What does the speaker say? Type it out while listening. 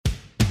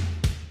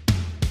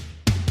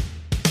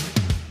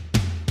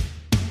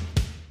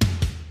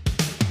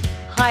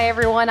Hi,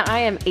 everyone. I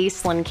am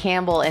Aislinn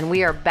Campbell, and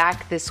we are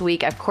back this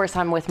week. Of course,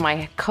 I'm with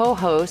my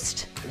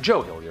co-host,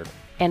 Joe Hilliard.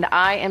 And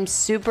I am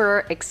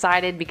super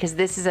excited because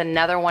this is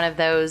another one of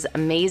those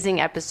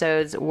amazing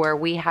episodes where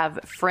we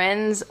have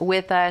friends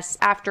with us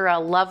after a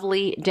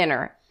lovely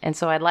dinner. And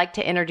so I'd like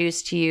to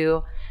introduce to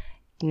you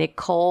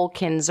Nicole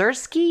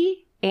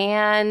Kinzerski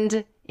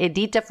and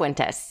Edita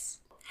Fuentes.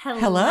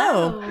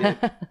 Hello.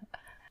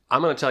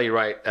 I'm going to tell you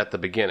right at the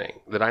beginning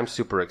that I'm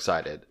super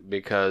excited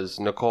because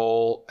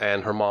Nicole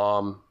and her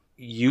mom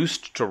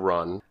used to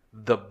run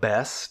the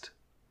best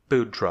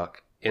food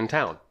truck in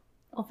town.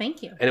 Oh,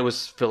 thank you. And it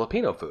was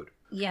Filipino food.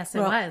 Yes,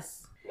 it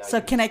was.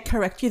 So can I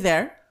correct you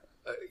there?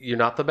 You're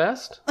not the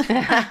best? We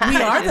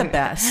are the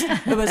best.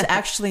 It was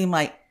actually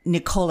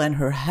Nicole and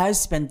her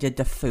husband did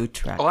the food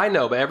truck. Oh, I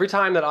know. But every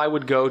time that I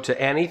would go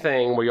to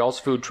anything where y'all's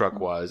food truck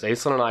was,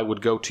 Aislinn and I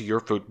would go to your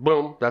food.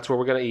 Boom. That's where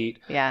we're going to eat.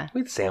 Yeah.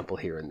 We'd sample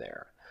here and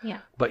there. Yeah.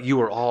 But you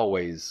were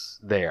always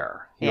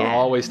there. You were Yeah.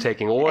 always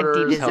taking orders,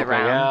 Edita's helping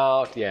around.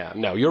 out. Yeah.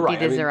 No, you're right.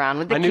 Edita's around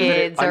with the I knew that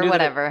kids or I knew that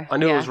whatever. I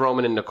knew Yeah. it was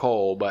Roman and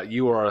Nicole, but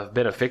you have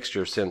been a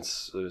fixture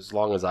since as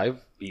long as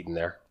I've eaten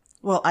there.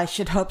 Well, I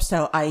should hope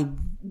so.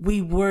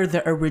 We were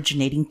the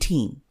originating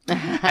team.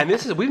 And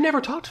we've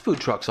never talked food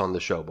trucks on the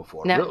show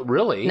before. No.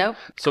 Really? Nope.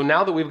 So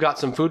now that we've got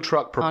some food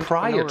truck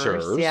proprietors,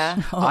 Entrepreneurs,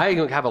 yeah. I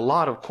have a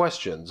lot of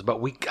questions,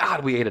 but we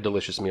ate a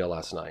delicious meal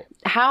last night.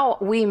 How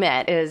we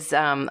met is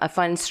a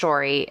fun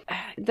story.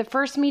 The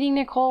first meeting,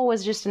 Nicole,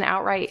 was just an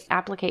outright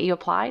applicant. You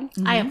applied?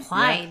 I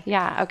applied.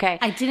 Yeah, okay.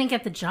 I didn't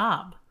get the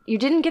job. You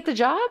didn't get the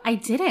job? I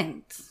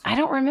didn't. I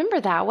don't remember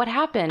that. What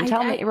happened?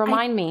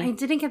 Remind me. I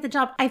didn't get the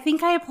job. I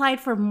think I applied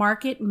for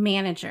market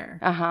manager,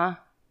 Uh-huh.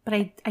 but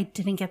I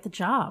didn't get the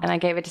job. And I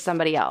gave it to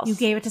somebody else. You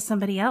gave it to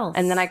somebody else.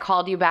 And then I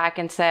called you back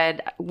and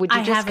said, would you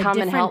I just have a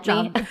come and help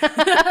different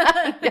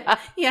me? job.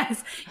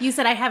 Yes. You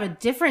said I have a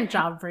different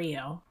job for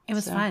you. It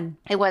was fun.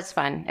 It was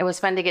fun. It was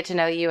fun to get to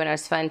know you, and it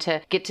was fun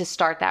to get to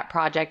start that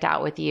project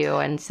out with you.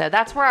 And so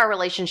that's where our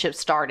relationship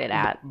started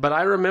at. But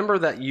I remember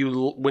that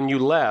when you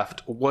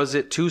left, was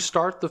it to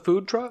start the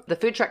food truck? The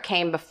food truck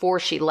came before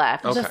she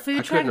left. Okay. The food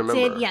I truck couldn't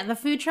remember. did. Yeah, the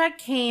food truck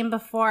came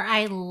before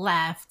I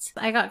left.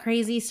 I got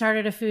crazy,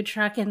 started a food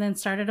truck, and then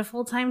started a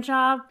full-time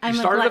job. You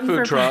started a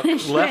food truck,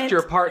 left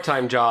your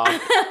part-time job,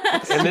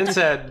 and then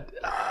said,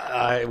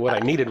 what I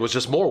needed was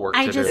just more work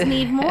to do. I just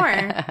need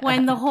more.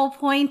 When the whole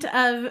point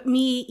of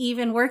me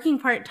even working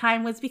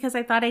part-time was because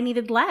I thought I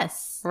needed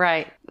less.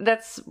 Right.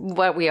 That's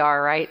what we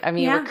are, right? I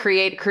mean, Yeah. we're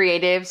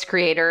creatives,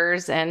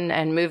 creators,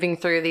 and moving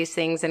through these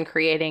things and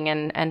creating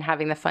and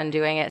having the fun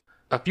doing it.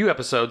 A few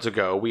episodes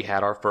ago, we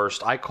had our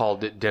first, I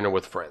called it Dinner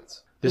with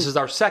Friends. This is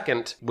our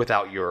second,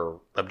 without your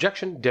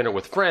objection, Dinner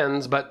with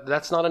Friends, but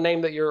that's not a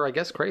name that you're, I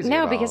guess, crazy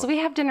No, about. because we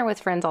have dinner with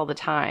friends all the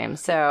time.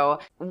 So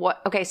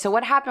what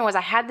happened was I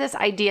had this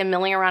idea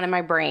milling around in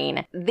my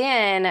brain.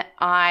 Then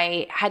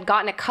I had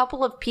gotten a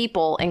couple of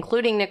people,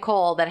 including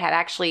Nicole, that had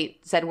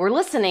actually said, we're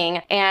listening,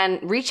 and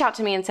reached out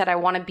to me and said,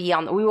 we want to be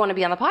on the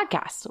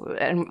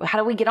podcast. And how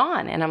do we get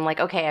on? And I'm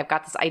like, okay, I've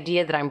got this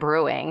idea that I'm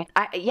brewing.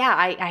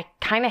 I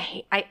kind of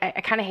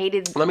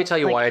hated. Let me tell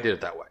you why I did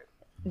it that way.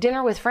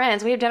 Dinner with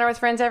friends. We have dinner with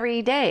friends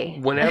every day.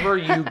 Whenever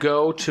you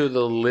go to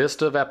the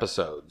list of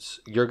episodes,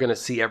 you're going to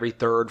see every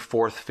third,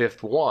 fourth,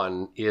 fifth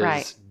one is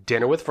Right.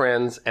 Dinner with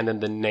Friends and then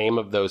the name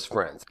of those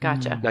friends.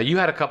 Gotcha. Now, you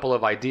had a couple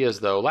of ideas,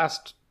 though,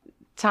 last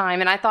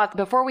time. And I thought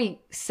before we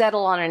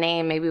settle on a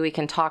name, maybe we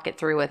can talk it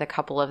through with a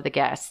couple of the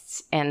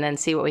guests and then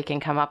see what we can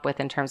come up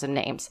with in terms of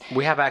names.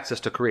 We have access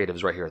to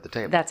creatives right here at the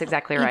table. That's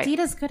exactly right.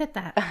 Edita's good at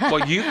that.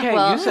 Well, you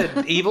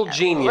said evil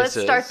geniuses.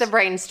 Let's start the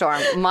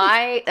brainstorm.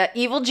 My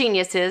evil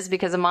geniuses,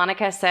 because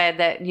Monica said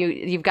that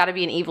you've got to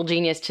be an evil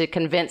genius to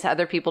convince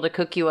other people to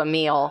cook you a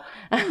meal.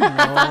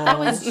 That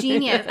was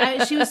genius.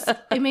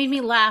 It made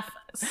me laugh.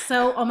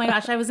 So, oh my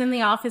gosh, I was in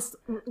the office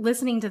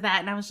listening to that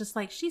and I was just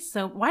like,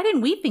 why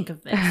didn't we think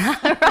of this?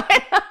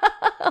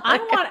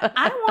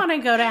 I want to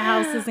go to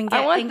houses and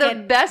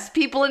get best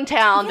people in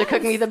town to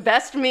cook me the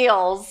best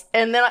meals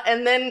and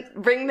then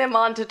bring them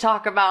on to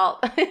talk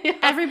about.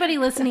 Everybody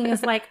listening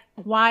is like,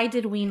 why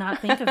did we not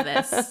think of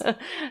this?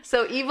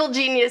 So evil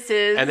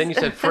geniuses. And then you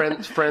said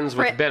friends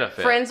with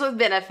benefits. Friends with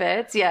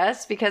benefits,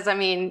 yes, because I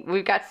mean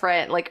we've got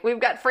friends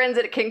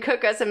that can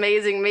cook us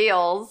amazing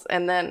meals,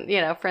 and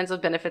then friends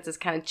with benefits is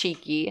kind of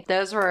cheeky.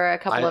 Those were a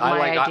couple of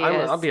my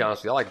ideas. I'll be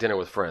honest with you, I like dinner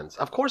with friends.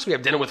 Of course, we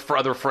have dinner with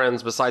other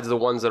friends besides the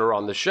ones that are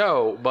on the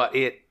show, but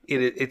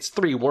it's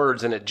 3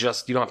 words and you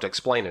don't have to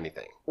explain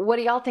anything. What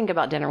do y'all think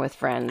about dinner with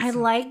friends? I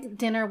like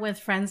dinner with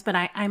friends, but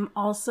I'm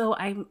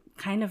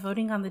kind of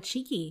voting on the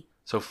cheeky.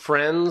 So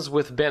friends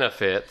with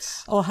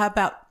benefits. Oh, how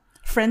about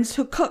friends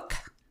who cook?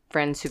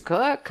 Friends who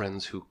cook.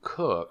 Friends who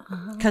cook.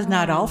 Because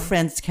not all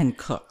friends can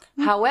cook.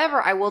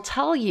 However, I will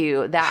tell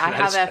you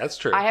that That's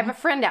true. I have a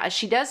friend out.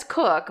 She does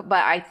cook,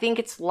 but I think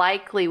it's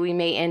likely we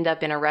may end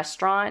up in a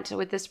restaurant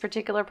with this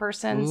particular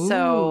person. Ooh.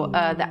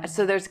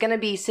 So there's going to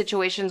be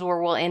situations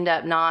where we'll end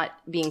up not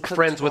being cooked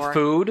Friends for. with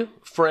food,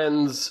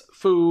 friends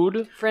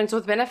food, Friends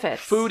with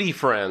benefits. foodie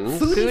friends.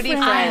 Foodie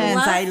I friends.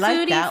 love I like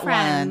foodie that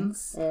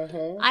friends.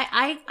 Mm-hmm.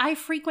 I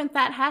frequent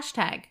that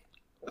hashtag.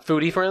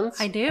 Foodie friends?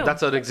 I do.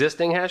 That's an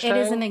existing hashtag? It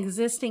is an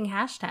existing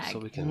hashtag. So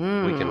we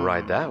can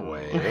ride that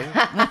way.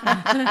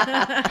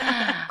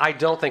 I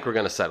don't think we're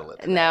going to settle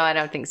it. No, I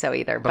don't think so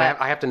either. But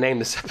I have to name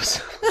this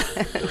episode.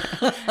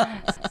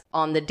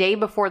 On the day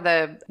before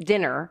the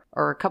dinner,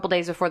 or a couple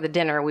days before the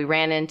dinner, we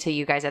ran into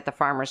you guys at the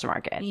farmer's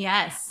market.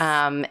 Yes.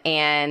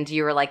 And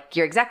you were like,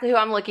 "You're exactly who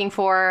I'm looking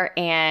for,"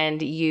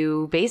 and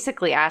you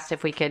basically asked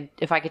if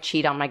I could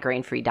cheat on my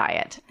grain-free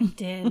diet. I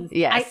did.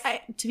 Yes.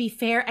 I, to be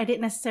fair, I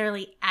didn't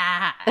necessarily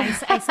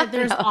ask. I said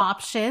there's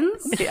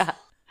options. Yeah.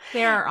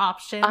 There are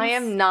options. I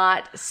am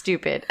not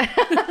stupid.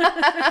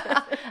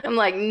 I'm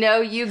like,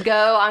 no, you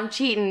go. I'm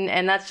cheating,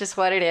 and that's just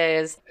what it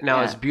is. Now,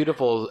 Yeah. as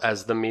beautiful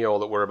as the meal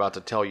that we're about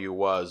to tell you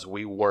was,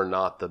 we were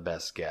not the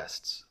best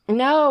guests.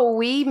 No,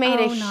 we made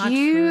Oh, a not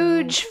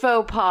huge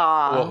faux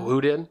pas. Well, who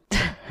did?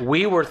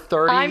 We were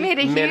 30 I made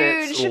a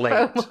minutes huge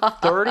late. faux pas.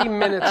 30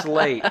 minutes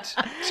late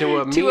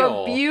to a To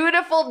meal. a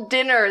beautiful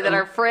dinner that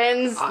our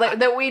friends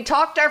that we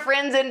talked our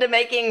friends into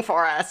making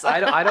for us.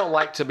 I don't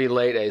like to be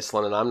late,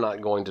 Aislinn, and I'm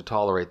not going to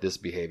tolerate this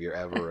behavior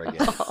ever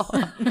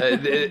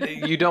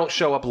again. You don't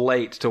show up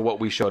late to what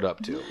we showed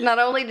up to. Not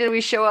only did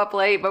we show up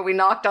late, but we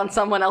knocked on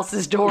someone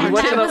else's door. went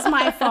to That the- was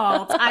my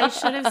fault. I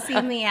should have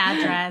seen the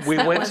address. We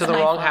That went was to the my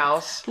wrong fault.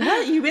 house.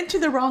 What? You went to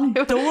the wrong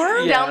door?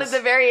 Yeah. Down Yes. at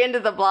the very end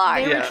of the block.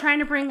 They Yeah. were trying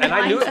to bring And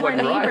I knew wine it to our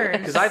wasn't right neighbors.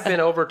 because I've been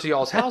over to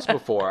y'all's house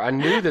before. I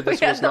knew that We this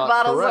had was the not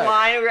bottles correct. of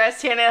wine. We were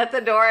standing at the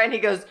door, and he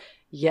goes,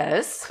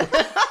 "Yes."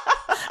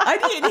 I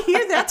didn't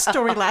hear that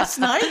story last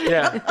night.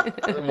 Yeah.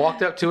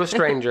 Walked up to a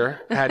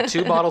stranger, had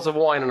 2 bottles of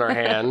wine in our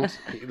hand.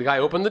 The guy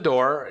opened the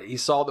door. He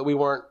saw that we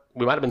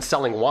might have been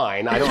selling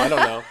wine. I don't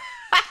know.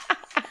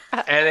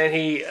 And then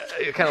he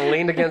kind of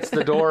leaned against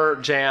the door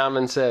jamb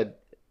and said,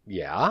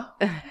 "Yeah."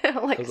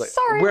 I'm like, I was like,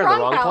 sorry, we're in the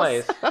wrong house.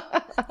 place.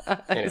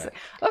 Anyway.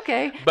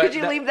 Okay, But could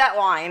you that- leave that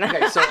wine?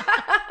 Okay, so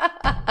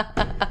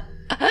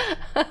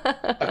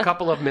a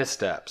couple of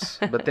missteps,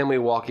 but then we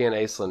walk in,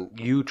 Aislinn,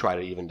 you try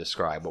to even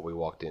describe what we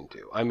walked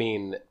into. I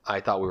mean, I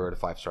thought we were at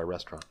a 5-star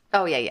restaurant.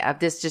 Oh yeah.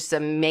 This just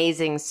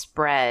amazing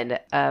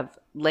spread of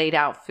laid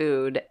out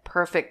food,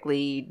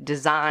 perfectly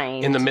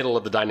designed, In the middle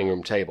of the dining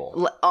room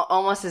table.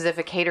 almost as if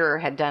a caterer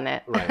had done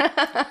it. Right.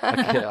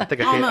 I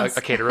think Almost.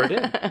 a caterer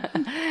did.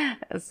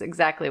 That's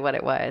exactly what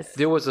it was.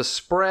 There was a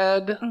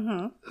spread,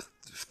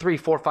 3,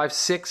 4, 5,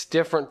 6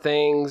 different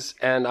things.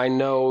 And I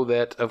know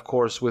that, of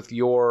course, with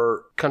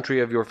your country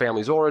of your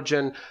family's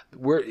origin,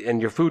 and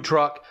your food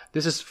truck,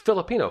 this is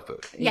Filipino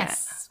food.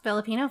 Yes,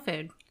 Filipino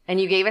food. And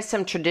you gave us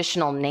some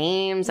traditional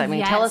names. I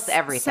mean, tell us Yes.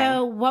 everything.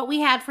 So what we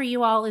had for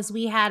you all is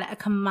we had a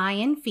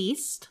Kamayan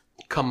feast.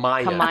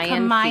 Kamaya.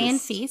 Kamayan Kamayan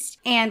feast. feast.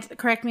 And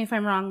correct me if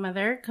I'm wrong,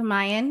 Mother.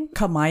 Kamayan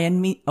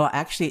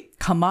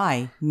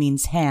Kamai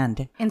means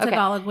hand. in Okay.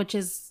 Tagalog, which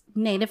is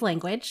native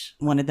language.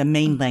 One of the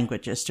main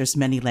languages. There's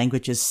many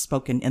languages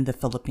spoken in the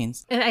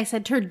Philippines. And I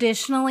said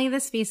traditionally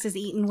this feast is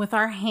eaten with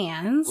our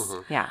hands.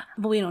 Yeah.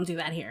 But we don't do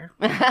that here.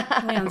 We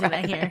don't do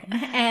that here.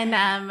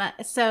 And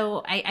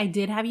so I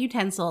did have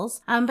utensils.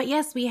 But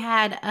yes, we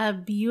had a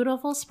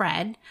beautiful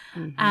spread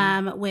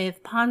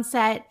with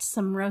pancit,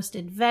 some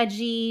roasted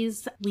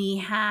veggies. We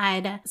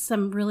had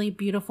some really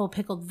beautiful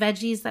pickled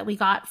veggies that we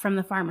got from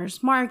the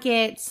farmer's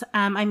market.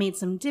 I made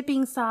some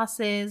dipping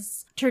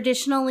sauces.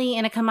 Traditionally,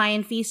 in a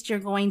Kamayan feast, you're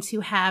going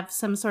to have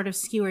some sort of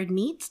skewered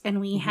meat.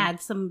 And we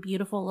had some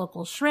beautiful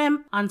local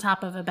shrimp on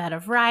top of a bed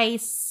of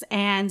rice.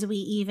 And we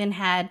even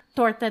had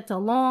torta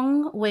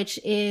talong, which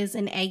is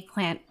an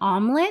eggplant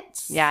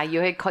omelet. Yeah, you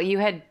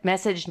had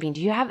messaged me,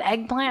 "Do you have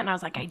eggplant?" And I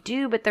was like, "I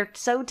do, but they're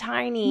so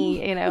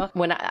tiny." You know,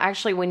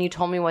 when you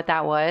told me what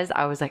that was,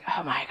 I was like,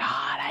 "Oh my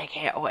god, I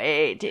can't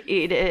wait to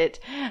eat it."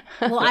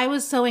 Well, I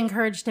was so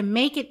encouraged to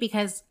make it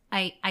because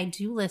I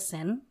do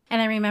listen.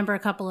 And I remember a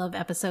couple of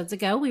episodes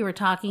ago, we were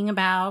talking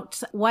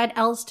about what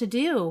else to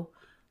do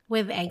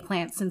with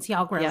eggplant since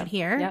y'all grow Yep, it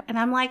here. yep. And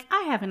I'm like,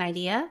 I have an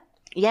idea.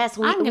 Yes,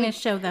 I'm going to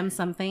show them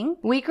something.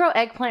 we grow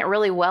eggplant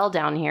really well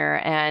down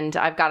here, and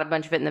I've got a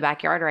bunch of it in the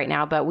backyard right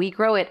now, but we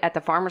grow it at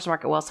the farmer's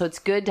market well, so it's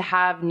good to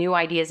have new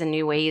ideas and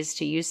new ways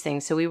to use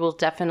things. So we will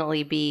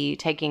definitely be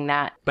taking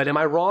that. But am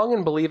I wrong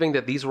in believing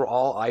that these were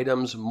all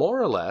items, more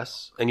or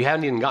less, and you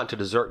haven't even gotten to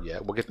dessert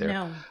yet, we'll get there,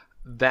 No.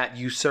 that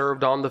you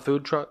served on the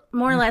food truck?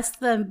 More or less,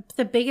 the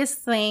biggest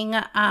thing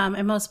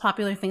and most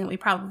popular thing that we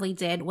probably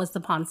did was the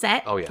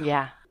pancit. Oh, yeah.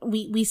 Yeah.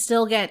 We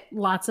still get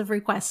lots of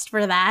requests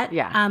for that.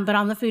 Yeah. But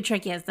on the food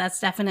truck, yes, that's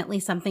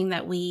definitely something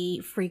that we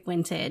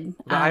frequented.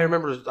 I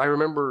remember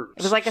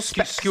It was like a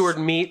skewered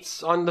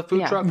meats on the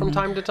food Yeah. truck from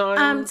time to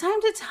time.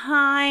 Time to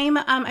time,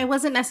 it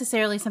wasn't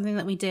necessarily something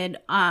that we did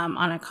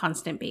on a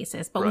constant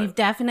basis, but Right. we've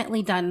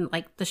definitely done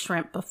like the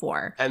shrimp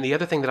before. And the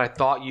other thing that I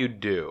thought you'd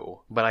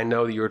do, but I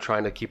know that you were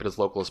trying to keep it as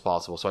local as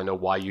possible, so I know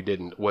why you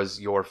didn't, was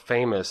your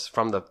famous,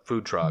 from the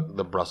food truck,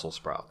 the Brussels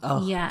sprouts.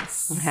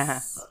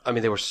 Yes. I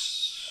mean, they were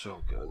so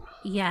good.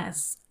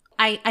 Yes.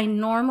 I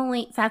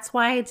normally, that's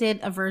why I did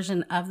a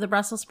version of the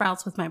Brussels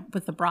sprouts with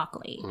the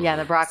broccoli. Yeah,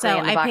 the broccoli So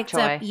and the I bok picked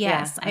choy. up,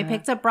 yes, I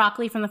picked up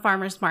broccoli from the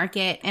farmer's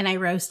market and I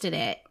roasted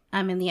it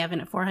in the oven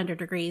at 400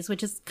 degrees,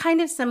 which is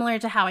kind of similar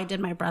to how I did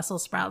my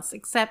Brussels sprouts,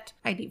 except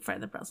I deep fry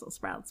the Brussels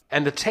sprouts.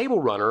 And the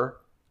table runner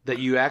that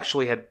you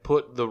actually had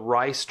put the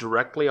rice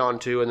directly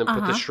onto and then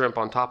put the shrimp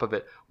on top of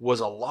it was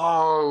a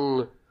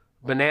long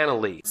banana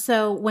leaf.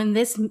 So when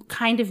this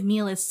kind of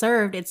meal is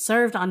served, it's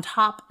served on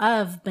top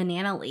of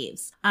banana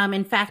leaves.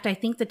 In fact, I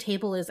think the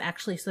table is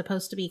actually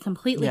supposed to be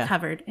completely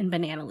covered in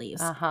banana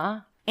leaves.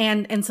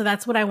 And so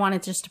that's what I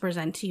wanted just to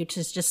present to you,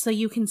 just so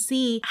you can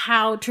see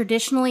how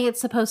traditionally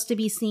it's supposed to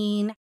be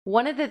seen.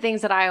 One of the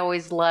things that I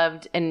always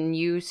loved, and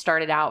you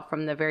started out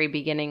from the very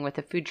beginning with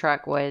the food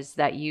truck, was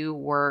that you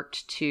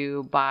worked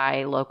to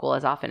buy local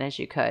as often as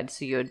you could.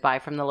 So you would buy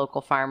from the local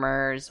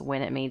farmers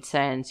when it made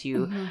sense.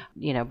 You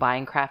know,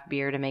 buying craft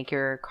beer to make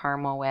your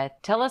caramel with.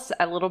 Tell us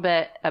a little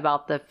bit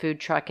about the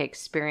food truck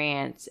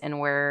experience and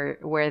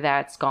where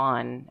that's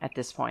gone at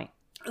this point.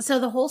 So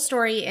the whole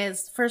story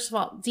is, first of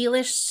all,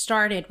 Delish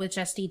started with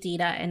just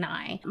Edita and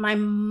I. My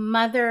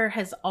mother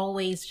has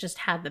always just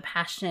had the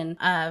passion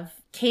of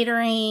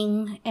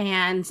catering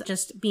and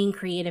just being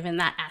creative in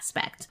that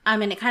aspect.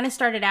 And it kind of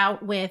started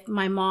out with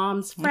my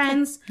mom's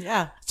friends.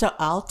 Yeah. So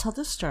I'll tell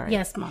the story.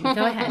 Yes, Mom,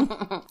 go ahead.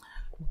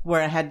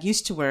 Where I had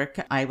used to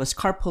work, I was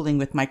carpooling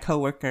with my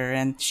coworker,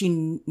 and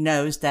she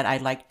knows that I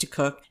like to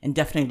cook and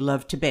definitely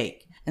love to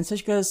bake. And so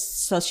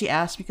she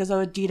asked me,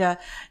 oh, Edita,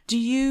 do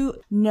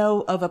you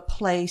know of a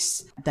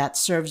place that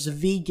serves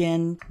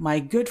vegan? My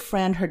good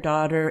friend, her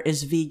daughter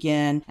is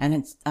vegan, and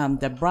it's,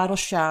 the bridal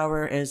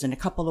shower is in a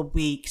couple of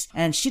weeks,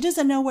 and she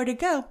doesn't know where to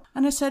go.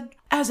 And I said,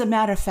 as a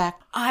matter of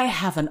fact, I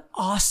have an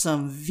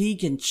awesome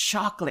vegan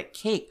chocolate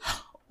cake.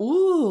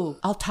 Ooh,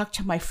 I'll talk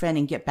to my friend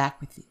and get back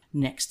with you.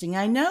 Next thing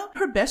I know,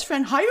 her best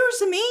friend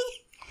hires me.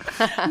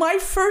 My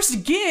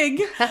first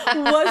gig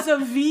was a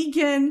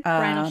vegan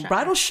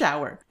bridal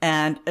shower.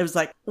 And it was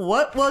like,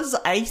 what was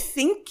I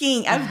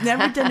thinking? I've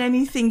never done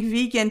anything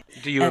vegan.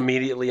 Do you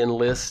immediately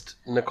enlist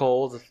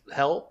Nicole's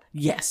help?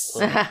 Yes.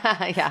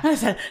 Yeah. I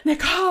said,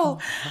 Nicole,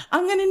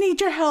 I'm going to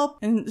need your help.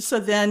 And so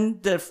then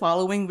the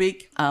following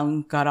week,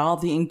 got all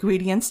the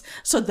ingredients.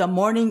 So the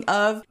morning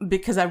of,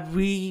 because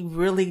we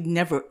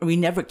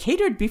never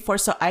catered before,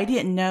 so I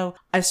didn't know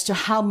as to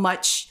how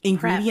much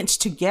ingredients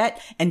to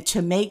get and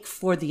to make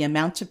for the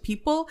amount of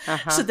people.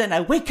 So then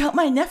I wake up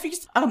my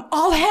nephews,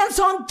 all hands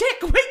on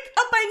deck, wake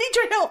up, I need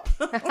your help.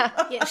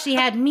 Yeah, she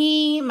had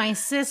me, my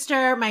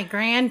sister, my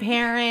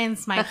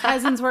grandparents, my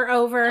cousins were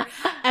over.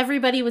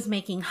 Everybody was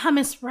making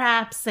hummus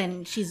wraps,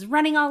 and she's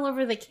running all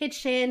over the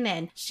kitchen,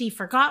 and she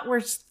forgot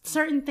where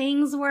certain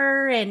things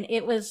were, and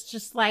it was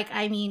just like,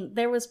 I mean,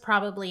 there was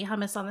probably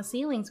hummus on the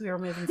ceilings. We were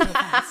moving so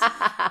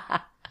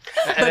fast.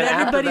 But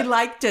everybody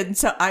liked it, and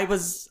so I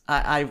was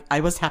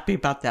happy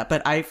about that.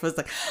 But I was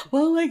like,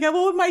 well, like,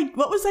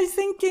 what was I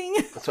thinking?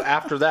 So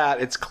after that,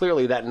 it's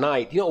clearly that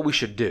night, you know what we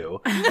should do?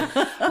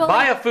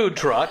 Buy a food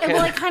truck.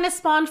 Well, it kind of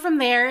spawned from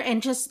there,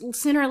 and just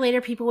sooner or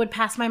later, people would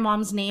pass my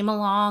mom's name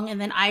along, and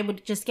then I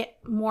would just get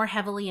more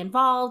heavily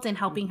involved in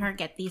helping her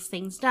get these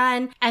things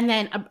done. And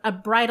then a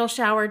bridal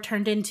shower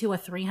turned into a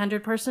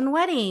 300-person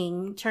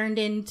wedding, turned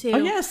into... Oh,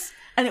 yes.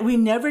 And we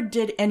never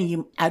did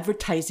any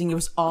advertising. It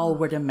was all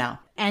word of mouth.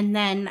 And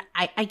then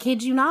I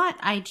kid you not,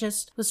 I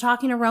just was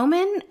talking to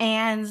Roman,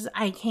 and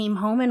I came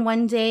home, and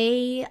one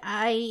day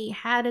I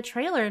had a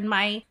trailer in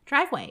my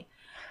driveway.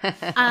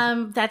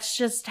 That's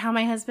just how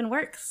my husband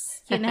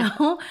works, you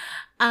know?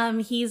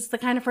 He's the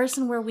kind of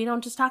person where we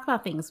don't just talk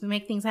about things, we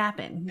make things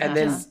happen. And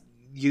then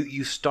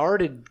you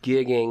started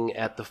gigging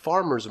at the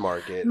farmer's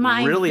market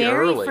my really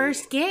early. My very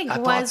first gig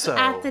was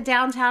at the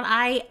downtown.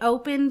 I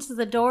opened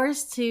the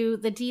doors to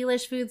the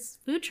Delish Foods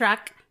food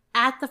truck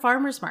at the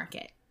farmer's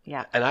market.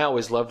 Yeah. And I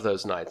always loved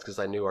those nights because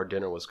I knew our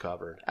dinner was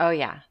covered. Oh,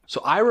 yeah.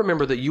 So I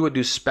remember that you would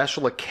do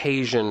special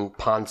occasion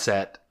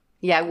pancetta.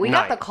 Yeah, we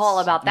got the call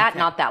about that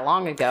not that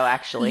long ago,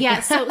 actually.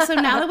 Yeah, so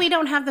now that we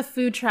don't have the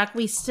food truck,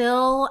 we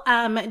still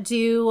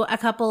do a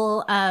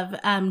couple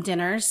of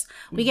dinners.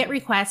 We get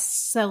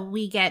requests, so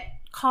we get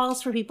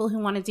calls for people who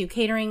want to do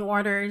catering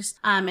orders.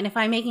 And if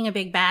I'm making a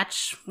big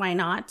batch, why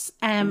not?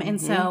 And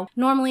so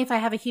normally if I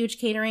have a huge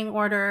catering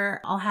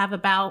order, I'll have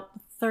about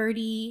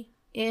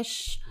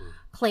 30-ish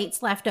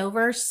plates left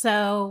over.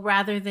 So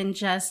rather than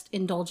just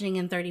indulging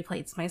in 30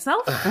 plates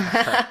myself,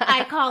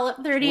 I call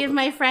up 30 of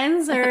my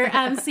friends or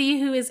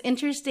see who is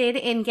interested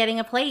in getting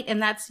a plate.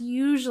 And that's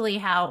usually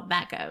how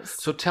that goes.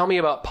 So tell me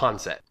about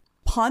pancetta.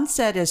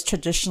 Pancetta is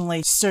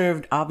traditionally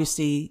served,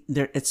 obviously,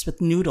 it's with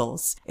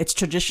noodles. It's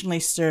traditionally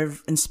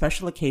served in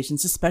special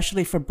occasions,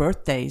 especially for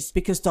birthdays,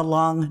 because the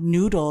long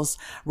noodles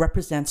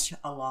represents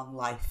a long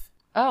life.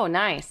 Oh,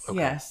 nice. Okay.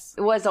 Yes.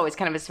 It was always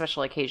kind of a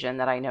special occasion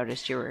that I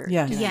noticed you were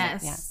doing.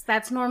 Yes. Yeah.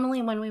 That's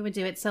normally when we would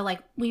do it. So like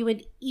we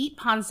would eat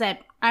pancetta.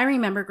 I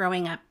remember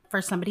growing up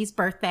for somebody's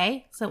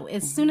birthday. So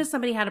as soon as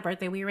somebody had a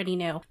birthday, we already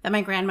knew that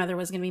my grandmother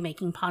was going to be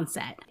making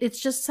pancetta.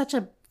 It's just such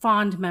a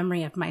fond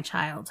memory of my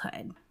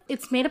childhood.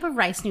 It's made up of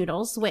rice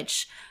noodles,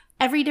 which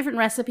Every different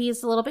recipe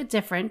is a little bit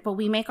different, but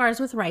we make ours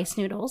with rice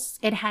noodles.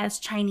 It has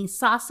Chinese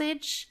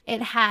sausage.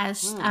 It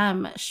has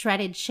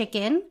shredded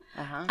chicken.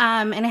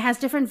 And it has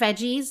different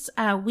veggies.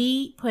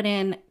 We put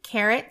in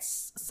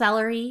carrots,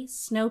 celery,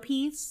 snow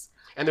peas.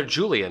 And they're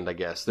julienne, I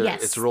guess.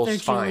 Yes, it's real they're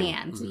fine.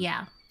 julienne.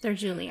 Yeah, they're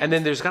julienne. And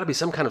then there's got to be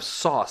some kind of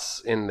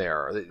sauce in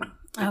there.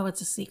 Oh,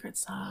 it's a secret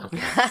sauce. No.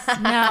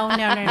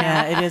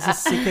 Yeah, it is a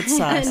secret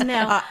sauce.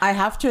 No. I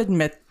have to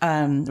admit,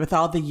 with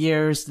all the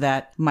years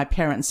that my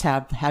parents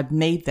have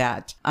made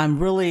that, I'm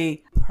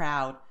really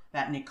proud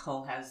that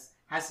Nicole has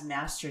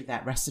mastered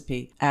that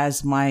recipe.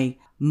 As my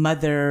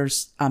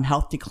mother's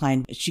health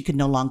declined, she could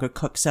no longer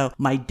cook. So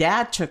my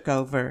dad took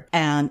over,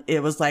 and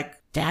it was like,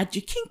 Dad,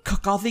 you can't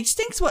cook all these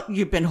things. What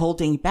you've been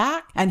holding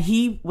back? And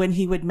when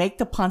he would make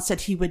the pancit,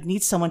 he would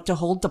need someone to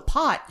hold the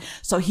pot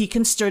so he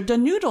can stir the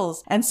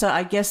noodles. And so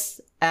I guess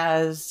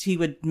as he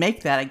would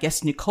make that, I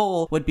guess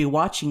Nicole would be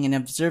watching and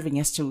observing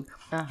as to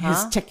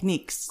his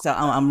techniques. So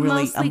I'm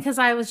really mostly because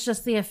I was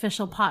just the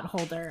official pot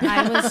holder.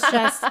 I was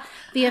just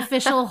the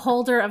official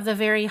holder of the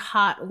very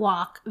hot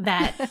wok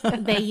that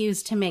they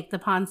used to make the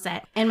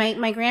pancit. And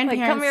my grandparents,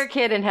 Like, come here,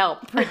 kid, and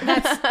help.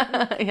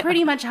 that's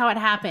pretty much how it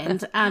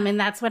happened. And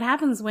that's what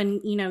happens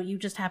when, you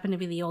just happen to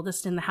be the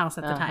oldest in the house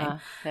at the time.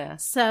 Yeah.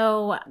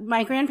 So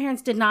my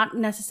grandparents did not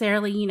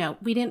necessarily,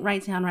 we didn't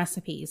write down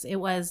recipes. It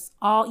was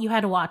all you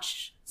had to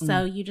watch.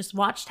 So you just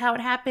watched how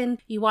it happened.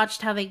 You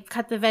watched how they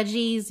cut the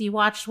veggies. You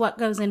watched what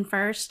goes in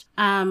first.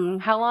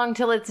 How long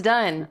till it's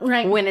done?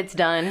 Right. When it's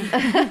done.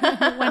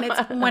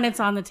 when it's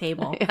on the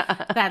table.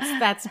 Yeah.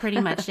 That's pretty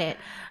much it.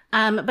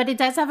 But it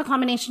does have a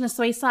combination of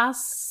soy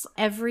sauce.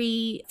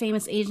 Every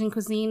famous Asian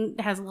cuisine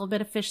has a little bit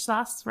of fish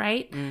sauce,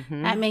 right?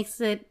 Mm-hmm. That makes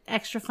it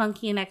extra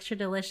funky and extra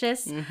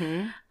delicious.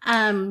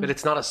 Mm-hmm. But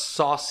it's not a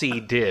saucy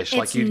dish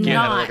like you'd get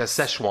at like a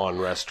Szechuan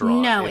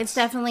restaurant. No, it's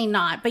definitely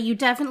not. But you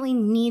definitely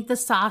need the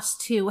sauce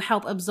to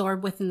help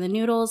absorb within the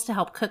noodles, to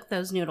help cook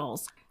those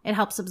noodles. It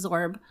helps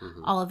absorb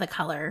all of the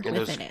color and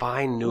within those it.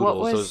 fine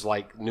noodles, those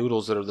like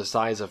noodles that are the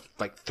size of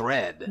like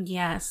thread.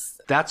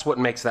 Yes. That's what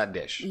makes that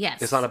dish.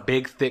 Yes. It's not a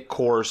big, thick,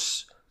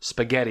 coarse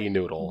spaghetti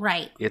noodle.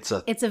 Right. It's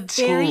a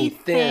very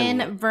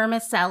thin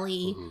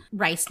vermicelli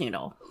rice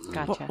noodle.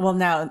 Gotcha. Well,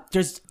 now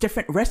there's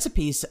different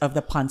recipes of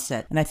the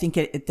pancit, and I think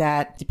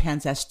that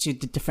depends as to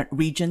the different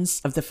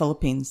regions of the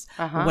Philippines.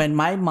 When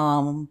my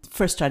mom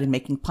first started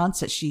making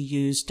pancit, she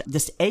used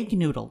this egg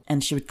noodle,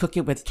 and she would cook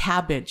it with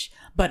cabbage.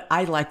 But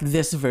I like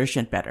this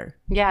version better.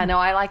 Yeah, no,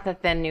 I like the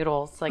thin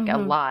noodles like a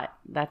lot.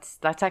 That's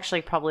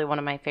actually probably one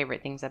of my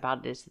favorite things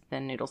about it is the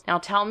thin noodles. Now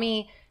tell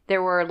me,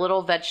 there were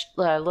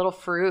little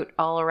fruit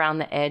all around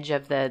the edge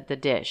of the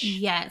dish.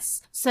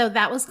 Yes. So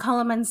that was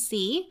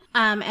calamansi.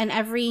 And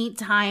every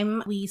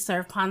time we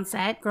served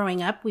pancit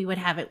growing up, we would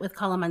have it with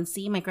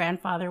calamansi. My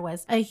grandfather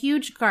was a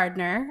huge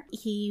gardener.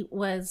 He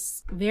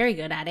was very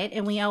good at it.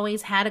 And we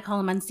always had a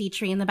calamansi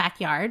tree in the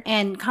backyard.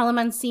 And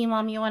calamansi,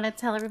 Mom, you want to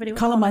tell everybody what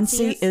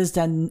calamansi is?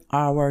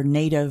 Our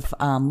native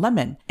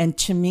lemon. And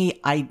to me,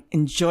 I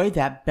enjoy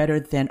that better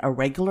than a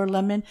regular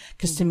lemon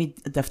because to me,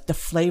 the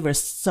flavor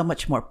is so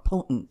much more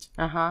potent.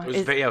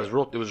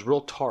 It was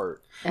real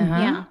tart.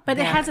 Yeah, but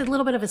it has a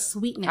little bit of a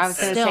sweetness. I was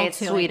going to say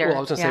it's sweeter. Well, I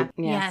was going to say,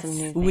 Yes. some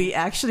new We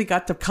actually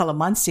got the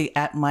calamansi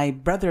at my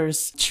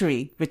brother's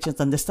tree, which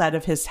is on the side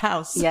of his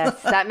house. Yes,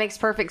 that makes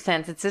perfect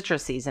sense. It's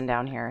citrus season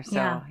down here.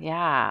 So,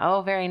 yeah.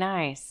 Oh, very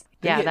nice.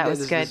 Yeah, that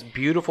was good. This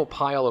beautiful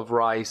pile of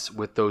rice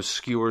with those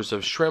skewers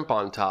of shrimp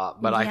on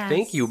top. But I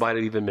think you might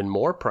have even been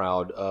more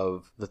proud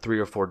of the 3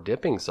 or 4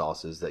 dipping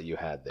sauces that you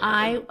had there.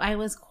 I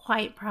was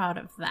quite proud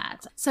of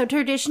that. So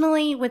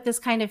traditionally with this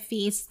kind of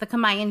feast, the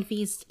Kamayan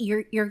feast,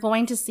 you're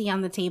going to see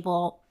on the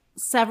table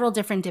several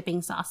different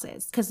dipping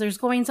sauces because there's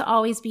going to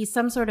always be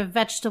some sort of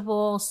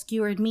vegetable,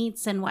 skewered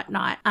meats and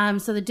whatnot.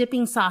 So the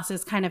dipping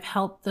sauces kind of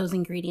help those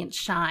ingredients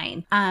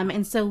shine.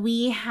 And so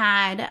we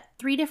had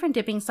 3 different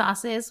dipping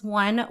sauces.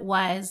 One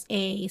was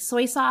a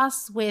soy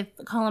sauce with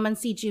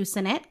calamansi juice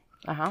in it.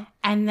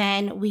 And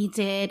then we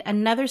did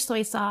another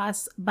soy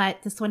sauce,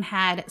 but this one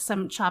had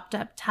some chopped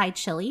up Thai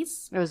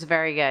chilies. It was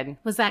very good.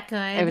 Was that good?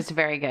 It was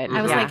very good.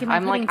 I was like, I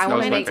want to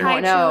Thai make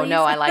more. chilies?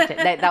 No, I liked it.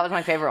 That was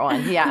my favorite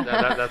one. Yeah.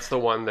 That's the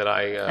one that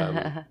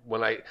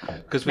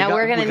because we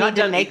we're gonna need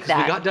to make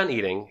that. We got done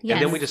eating, Yes.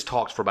 and then we just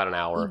talked for about an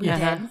hour. We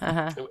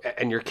did.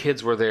 And your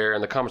kids were there,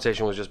 and the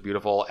conversation was just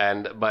beautiful.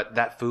 But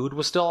that food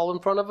was still all in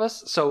front of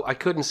us, so I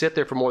couldn't sit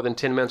there for more than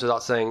 10 minutes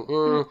without saying,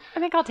 I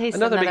think I'll taste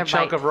another big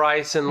chunk bite. of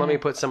rice, and let me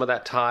put some of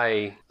that Thai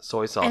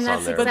soy sauce And on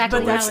that's there. exactly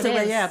But that's how the it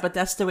way, is. but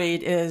that's the way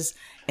it is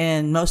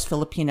in most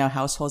Filipino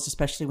households,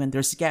 especially when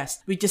there's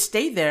guests. We just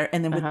stay there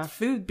and then with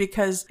food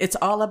because it's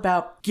all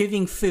about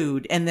giving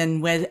food. And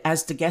then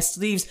as the guest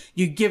leaves,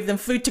 you give them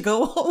food to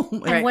go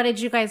home. And what did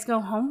you guys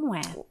go home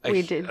with?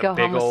 We did go a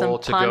big home with some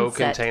old to-go pancit.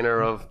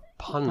 container of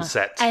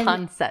pancit. And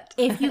Pancit.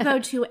 if you go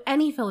to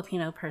any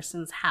Filipino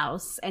person's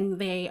house and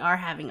they are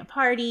having a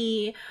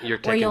party, You're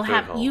taking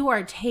food home. you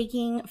are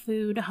taking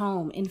food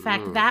home. In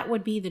fact, that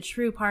would be the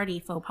true party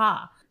faux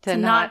pas. To To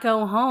not not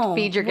go home.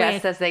 Feed your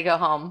guests with- as they go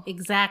home.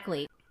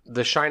 Exactly.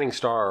 The shining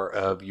star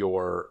of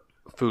your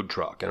food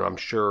truck, and I'm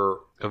sure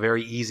a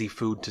very easy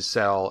food to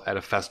sell at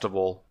a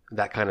festival,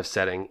 that kind of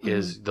setting,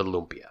 is the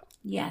lumpia.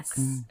 Yes.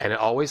 And it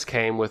always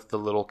came with the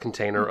little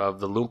container of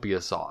the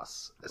lumpia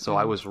sauce. So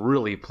I was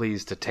really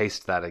pleased to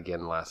taste that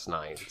again last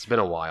night. It's been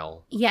a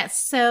while.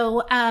 Yes.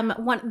 So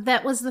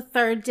that was the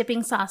third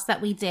dipping sauce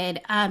that we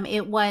did.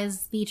 It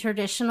was the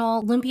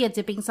traditional lumpia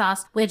dipping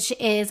sauce, which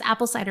is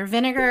apple cider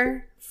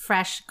vinegar,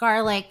 fresh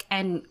garlic,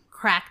 and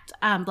cracked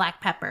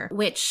black pepper,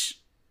 which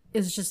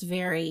is just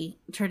very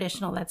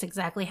traditional. That's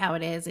exactly how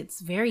it is.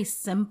 It's very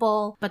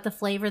simple, but the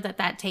flavor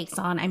that takes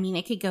on, I mean,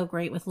 it could go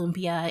great with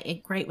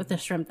lumpia, great with the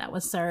shrimp that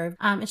was served.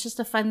 It's just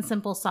a fun,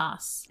 simple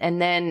sauce.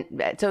 And then,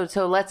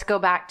 so let's go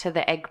back to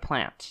the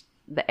eggplant.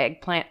 The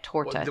eggplant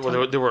torta.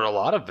 Well, there were a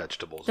lot of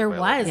vegetables. There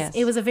available. was. Yes.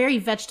 It was a very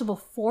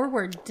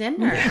vegetable-forward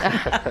dinner.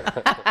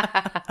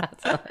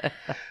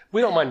 We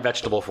don't mind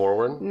vegetable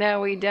forward.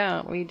 No, we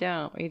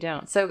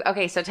don't. So,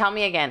 okay, so tell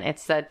me again.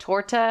 It's the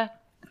torta.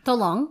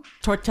 Tolong.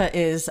 Torta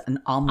is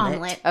an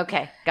omelet.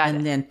 Okay, got And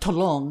it. then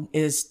tolong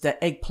is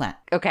the eggplant.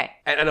 Okay.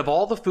 And of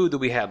all the food that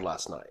we had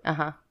last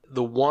night,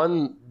 the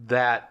one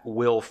that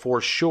will for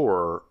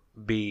sure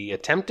be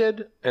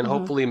attempted and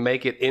hopefully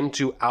make it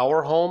into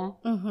our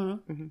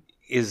home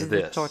is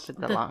this. Torta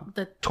tolong.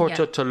 The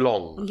Torta yeah.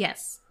 tolong.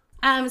 Yes.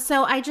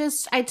 So I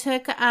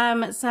took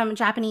some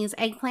Japanese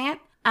eggplant.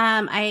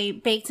 I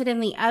baked it in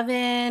the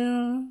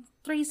oven,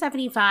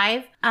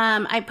 375.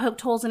 I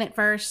poked holes in it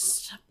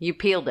first. You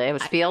peeled it. It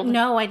was peeled?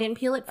 No, I didn't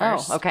peel it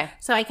first. Oh, okay.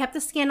 So I kept the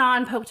skin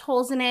on, poked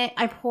holes in it.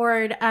 I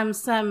poured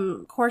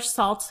some coarse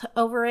salt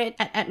over it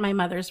at my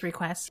mother's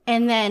request.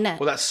 And then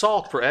Well, that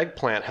salt for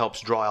eggplant helps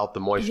draw out the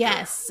moisture.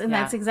 yes, and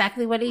Yeah. that's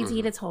exactly what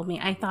Adita told me.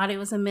 I thought it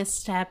was a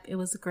misstep. It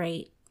was a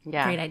great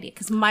Yeah. idea.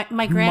 Because my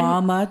grand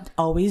Mama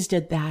always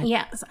did that.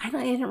 yes, I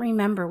didn't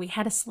remember. We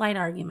had a slight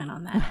argument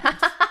on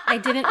that. I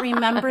didn't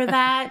remember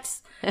that,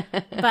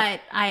 but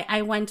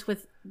I went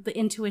with the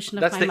intuition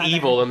of That's my the mother.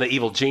 evil and the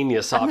evil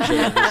genius option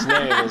of this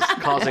name is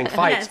causing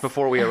fights Yes.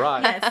 before we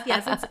arrive.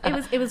 Yes,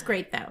 it was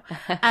great though.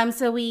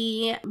 So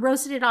we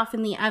roasted it off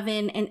in the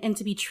oven, and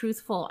to be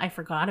truthful, I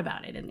forgot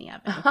about it in the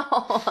oven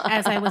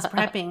as I was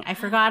prepping. I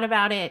forgot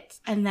about it,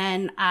 and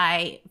then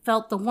I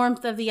felt the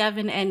warmth of the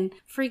oven and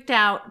freaked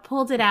out,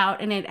 pulled it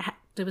out, and it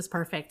was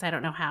perfect. I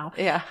don't know how.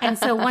 Yeah. And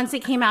so once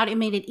it came out, it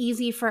made it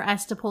easy for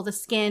us to pull the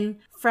skin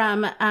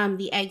from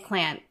the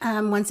eggplant.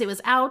 Once it was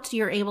out,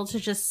 you're able to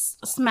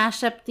just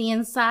smash up the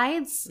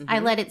insides. I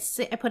let it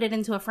sit. I put it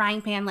into a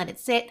frying pan, let it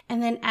sit,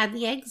 and then add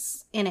the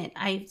eggs in it.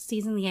 I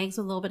seasoned the eggs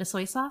with a little bit of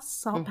soy sauce,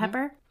 salt,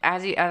 pepper.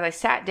 As I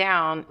sat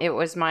down, it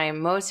was my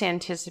most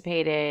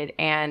anticipated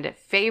and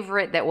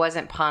favorite that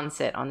wasn't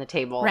pancit on the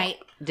table Right.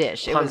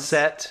 dish. It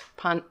Pancet.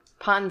 was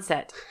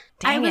pancet.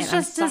 I Dang was it,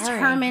 I'm just sorry.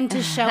 determined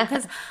to show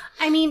because,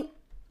 I mean,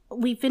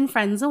 we've been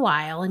friends a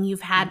while and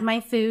you've had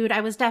my food.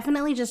 I was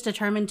definitely just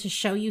determined to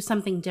show you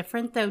something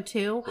different though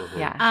too.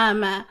 Yeah.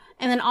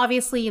 And then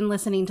obviously in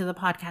listening to the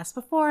podcast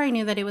before, I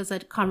knew that it was a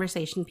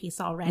conversation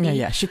piece already.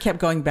 Yeah. She kept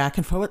going back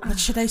and forth. What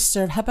should I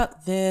serve? How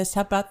about this?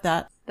 How about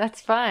that? That's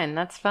fun.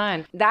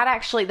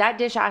 That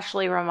dish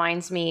actually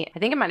reminds me, I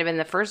think it might have been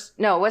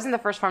it wasn't the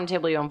first farm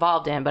table you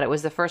involved in, but it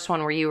was the first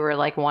one where you were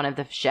like one of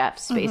the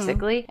chefs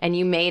basically. And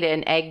you made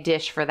an egg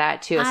dish for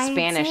that too, a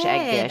Spanish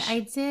egg dish.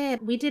 I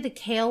did. We did a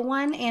kale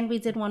one and we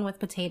did one with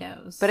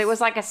potatoes. But it was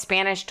like a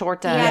Spanish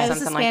torta yeah, or it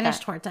something was a like Spanish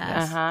that.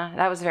 torta.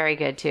 That was very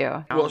good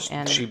too. Well,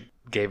 And- she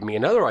gave me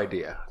another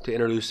idea to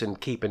introduce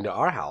and keep into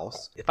our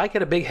house. If I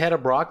get a big head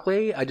of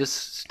broccoli, I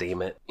just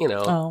steam it.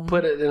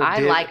 Put it in a I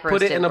dip, like put it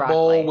roasted in a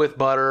broccoli. bowl with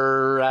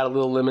butter, add a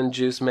little lemon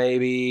juice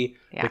maybe.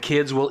 Yeah. The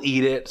kids will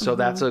eat it, so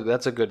that's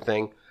a good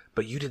thing.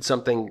 But you did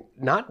something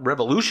not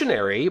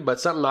revolutionary, but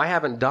something I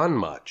haven't done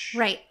much.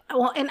 Right.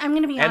 Well, and I'm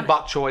going to be honest. And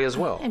bok choy as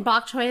well. And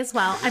bok choy as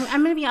well. I'm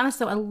going to be honest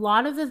though, a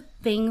lot of the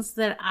things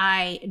that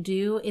I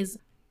do is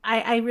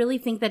I really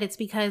think that it's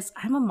because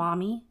I'm a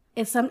mommy.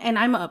 And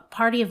I'm a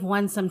party of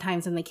one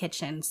sometimes in the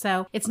kitchen.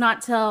 So it's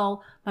not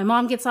till my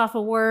mom gets off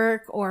of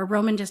work or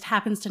Roman just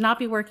happens to not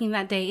be working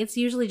that day. It's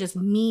usually just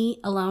me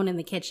alone in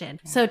the kitchen.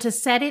 So to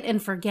set it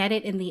and forget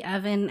it in the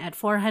oven at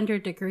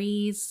 400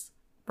 degrees,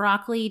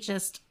 broccoli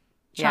just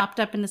chopped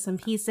up into some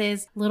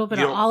pieces, a little bit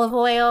You of don't- olive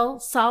oil,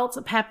 salt,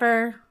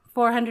 pepper,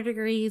 400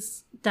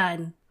 degrees,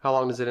 done. How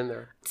long is it in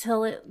there?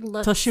 Till it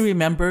looks Till she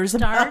remembers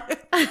dark. about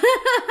it.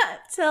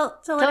 till it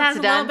it's has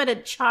a done. little bit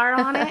of char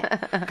on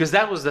it. Because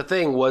that was the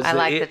thing was I that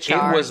like the it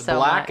char was so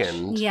much.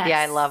 blackened. Yes. Yeah,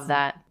 I love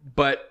that.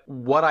 But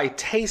what I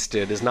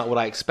tasted is not what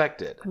I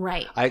expected.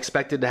 Right. I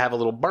expected to have a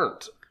little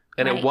burnt,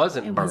 and Right. it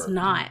wasn't It burnt. was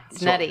not.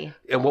 It's nutty.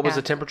 And what was Yeah.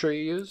 the temperature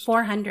you used?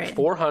 400.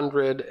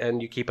 400,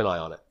 and you keep an eye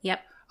on it.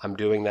 Yep. I'm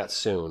doing that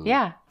soon.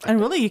 Yeah. And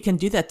really, you can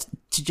do that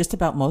to just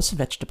about most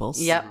vegetables.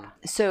 Yep.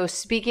 So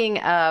speaking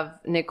of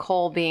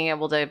Nicole being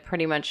able to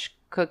pretty much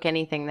cook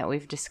anything that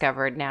we've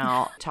discovered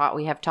now,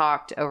 we have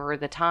talked over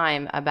the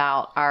time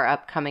about our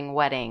upcoming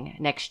wedding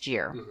next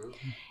year.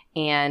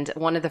 And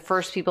one of the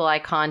first people I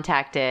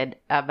contacted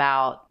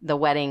about the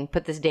wedding,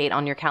 put this date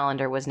on your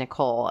calendar, was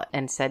Nicole,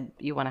 and said,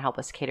 you want to help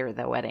us cater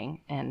the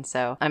wedding. And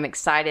so I'm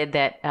excited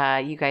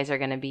that you guys are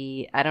going to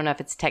be, I don't know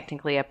if it's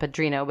technically a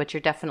padrino, but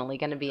you're definitely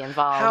going to be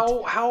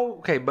involved.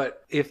 Okay,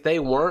 but if they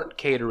weren't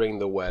catering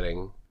the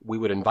wedding, we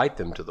would invite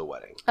them to the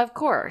wedding. Of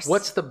course.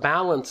 What's the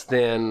balance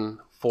then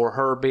for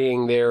her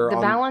being there? The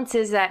balance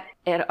is that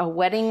at a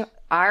wedding,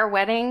 our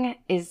wedding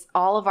is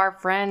all of our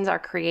friends, our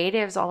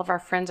creatives, all of our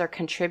friends are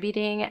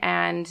contributing,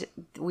 and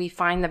we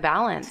find the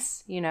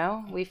balance,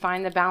 we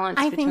find the balance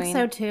I between... think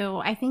so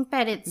too. I think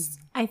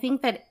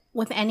that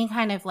with any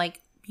kind of like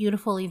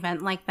beautiful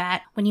event like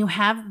that, when you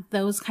have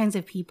those kinds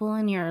of people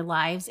in your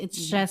lives,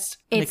 it's just...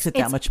 Makes it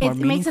that much more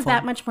meaningful. It makes it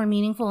that much more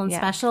meaningful and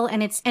special.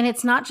 And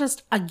it's not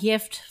just a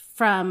gift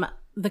from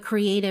the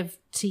creative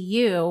to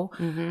you,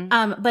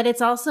 but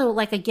it's also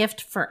like a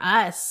gift for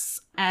us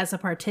as a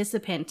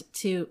participant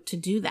to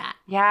do that.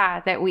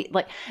 Yeah, that we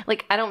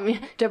like I don't mean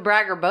to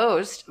brag or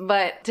boast,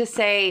 but to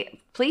say,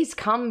 please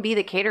come be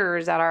the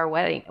caterers at our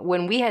wedding,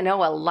 when we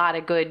know a lot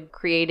of good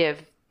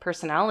creative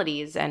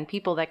personalities and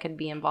people that could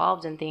be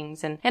involved in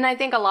things. And I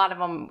think a lot of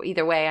them,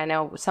 either way, I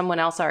know someone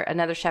else,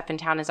 another chef in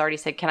town has already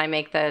said, can I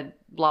make the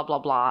blah, blah,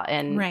 blah?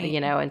 And,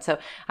 and so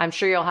I'm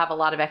sure you'll have a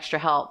lot of extra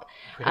help.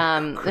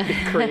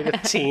 Create a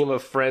team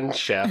of friend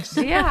chefs.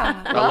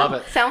 Yeah. I love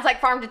it. Sounds like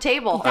farm to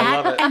table.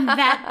 I love it.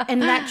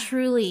 And that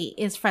truly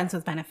is friends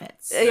with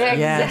benefits.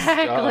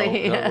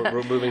 Exactly. No,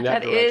 we're moving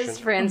that direction. That is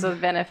friends with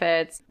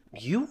benefits.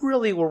 You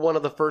really were one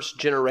of the first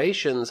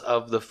generations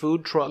of the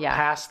food truck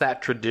past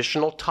that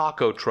traditional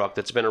taco truck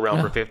that's been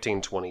around for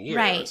 15, 20 years.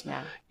 Right.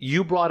 Yeah.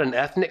 You brought an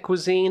ethnic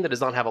cuisine that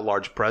does not have a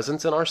large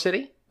presence in our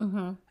city.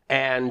 Mm-hmm.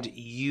 And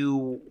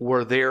you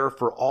were there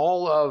for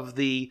all of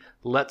the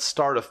let's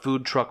start a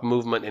food truck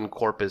movement in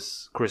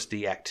Corpus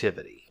Christi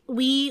activity.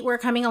 We were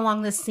coming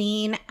along the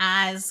scene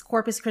as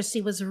Corpus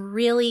Christi was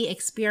really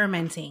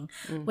experimenting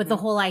with the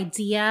whole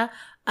idea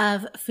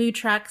of food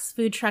trucks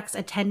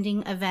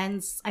attending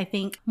events. I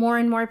think more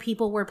and more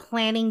people were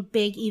planning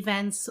big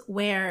events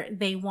where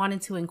they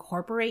wanted to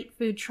incorporate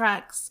food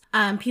trucks.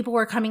 People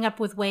were coming up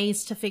with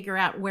ways to figure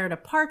out where to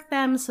park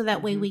them so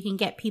that way we can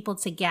get people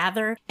to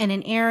gather in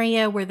an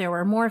area where there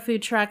were more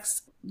food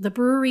trucks. The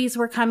breweries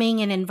were coming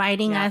and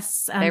inviting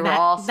us. They were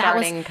all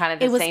starting kind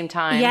of the same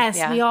time.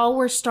 Yes, we all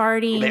were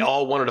starting. They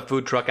all wanted a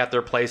food truck at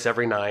their place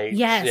every night.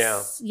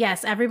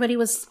 Yes. Everybody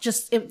was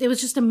just, it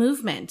was just a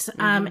movement.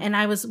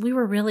 And we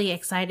were really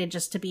excited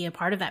just to be a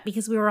part of that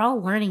because we were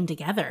all learning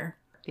together.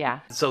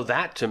 Yeah. So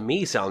that to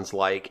me sounds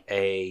like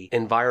a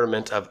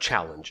environment of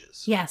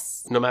challenges.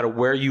 Yes. No matter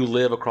where you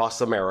live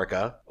across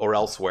America or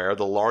elsewhere,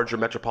 the larger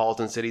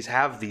metropolitan cities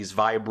have these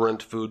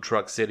vibrant food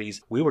truck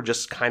cities. We were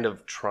just kind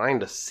of trying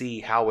to see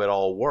how it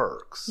all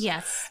works.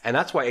 Yes. And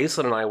that's why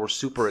Aislinn and I were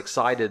super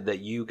excited that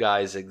you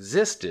guys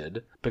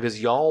existed,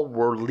 because y'all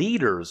were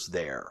leaders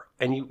there.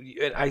 And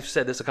I've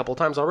said this a couple of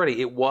times already,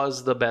 it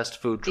was the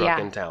best food truck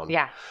in town.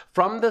 Yeah.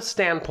 From the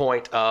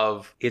standpoint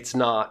of it's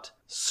not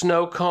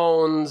snow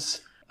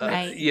cones,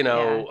 Right.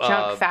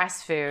 Junk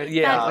fast food.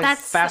 Yeah,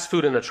 That's fast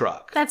food in a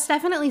truck. That's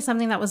definitely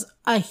something that was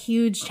a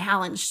huge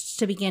challenge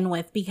to begin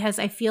with, because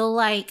I feel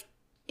like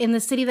in the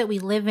city that we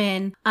live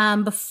in,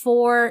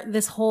 before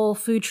this whole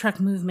food truck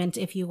movement,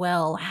 if you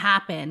will,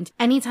 happened,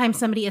 anytime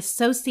somebody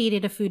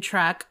associated a food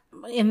truck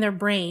in their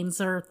brains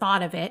or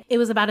thought of it, it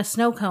was about a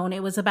snow cone.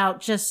 It was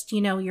about just,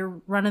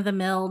 your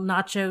run-of-the-mill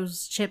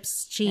nachos,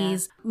 chips,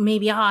 cheese,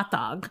 maybe a hot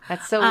dog.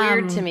 That's so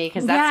weird to me,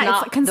 because that's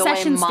not like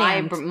concession the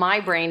way stand. my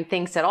brain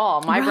thinks at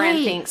all. My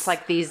brain thinks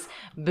like these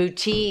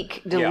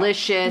boutique,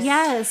 delicious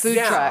food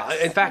trucks.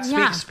 In fact,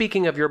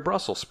 speaking of your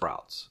Brussels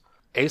sprouts,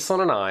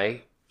 Aislinn and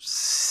I,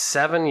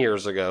 6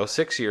 years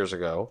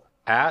ago,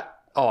 at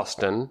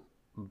Austin,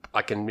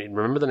 I can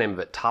remember the name of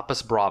it,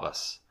 Tapas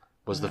Bravas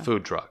was the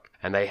food truck.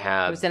 And they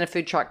had... It was in a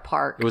food truck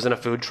park. It was in a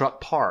food truck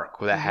park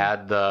that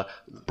had the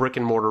brick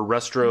and mortar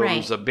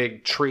restrooms, a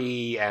big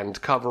tree and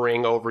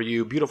covering over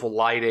you, beautiful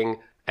lighting.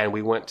 And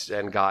we went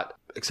and got,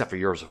 except for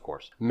yours, of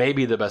course,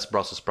 maybe the best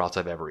Brussels sprouts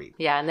I've ever eaten.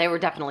 Yeah, and they were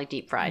definitely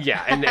deep fried.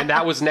 Yeah, and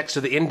that was next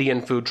to the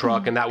Indian food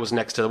truck, and that was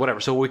next to whatever.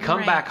 So we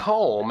come back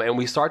home, and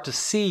we start to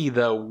see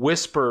the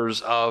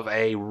whispers of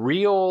a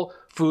real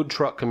food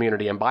truck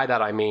community. And by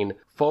that, I mean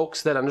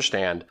folks that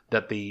understand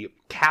that the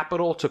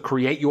capital to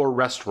create your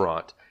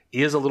restaurant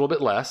is a little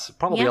bit less,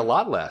 probably a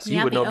lot less.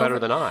 You would know better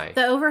than I.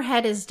 The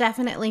overhead is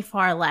definitely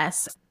far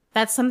less.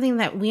 That's something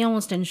that we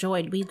almost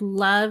enjoyed. We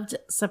loved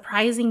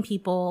surprising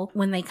people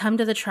when they come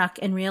to the truck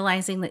and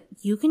realizing that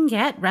you can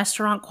get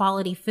restaurant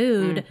quality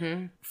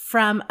food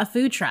from a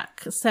food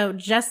truck. So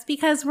just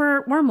because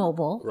we're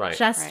mobile,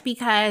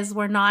 because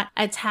we're not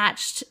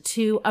attached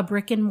to a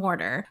brick and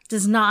mortar,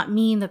 does not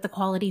mean that the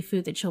quality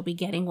food that you'll be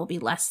getting will be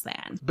less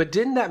than. But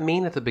didn't that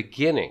mean at the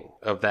beginning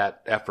of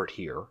that effort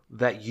here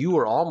that you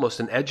were almost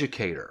an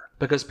educator?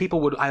 Because people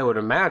would, I would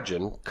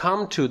imagine,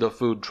 come to the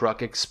food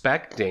truck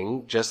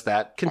expecting just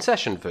that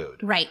concession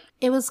food. Right.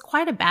 It was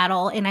quite a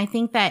battle. And I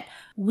think that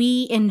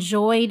we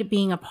enjoyed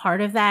being a part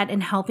of that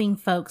and helping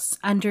folks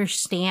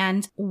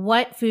understand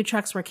what food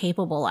trucks were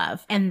capable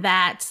of, and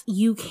that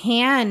you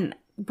can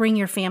bring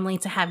your family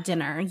to have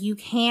dinner. You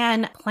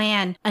can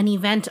plan an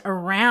event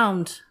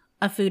around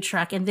a food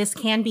truck, and this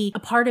can be a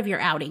part of your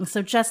outing.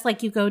 So just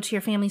like you go to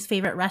your family's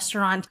favorite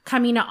restaurant,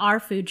 coming to our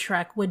food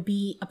truck would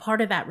be a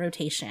part of that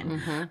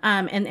rotation.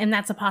 And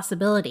that's a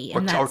possibility.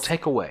 And Or that's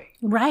takeaway.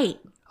 right.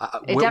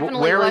 It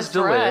definitely where was is for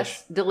Delish?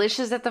 us.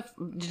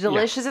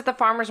 Delicious at the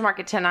farmer's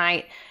market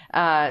tonight.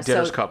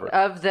 Dinner's covered.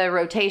 Of the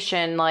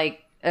rotation, like,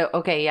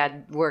 okay, yeah,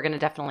 we're gonna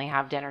definitely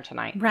have dinner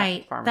tonight. at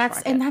Right. the farmer's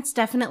market. That's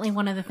definitely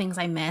one of the things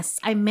I miss.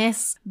 I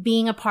miss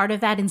being a part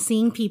of that and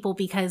seeing people,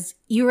 because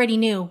you already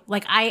knew.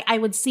 Like I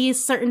would see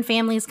certain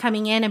families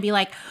coming in and be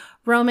like,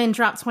 Roman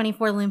dropped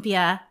 24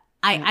 lumpia.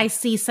 I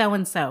see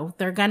so-and-so.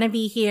 They're going to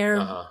be here.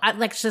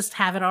 Let's just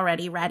have it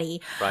already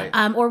ready. Right.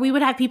 Or we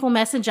would have people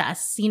message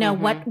us,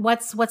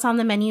 what's on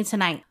the menu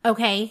tonight?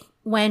 Okay.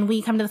 When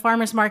we come to the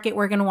farmer's market,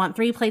 we're going to want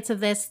 3 plates of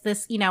this,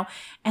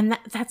 and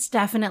that's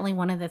definitely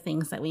one of the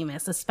things that we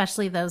miss,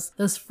 especially those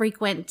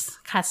frequent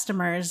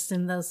customers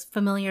and those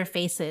familiar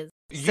faces.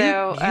 You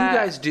So,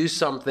 guys do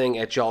something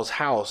at y'all's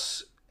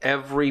house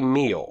every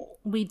meal.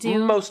 We do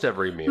Most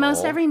every meal.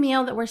 most every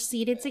meal that we're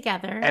seated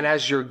together. And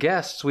as your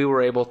guests, we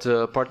were able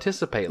to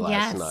participate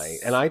last Yes. night.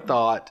 And I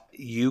thought,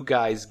 you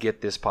guys get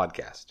this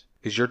podcast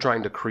because you're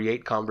trying to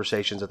create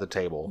conversations at the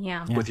table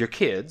Yeah. with your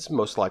kids,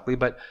 most likely,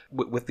 but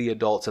with the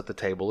adults at the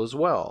table as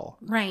well.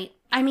 Right.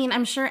 I mean,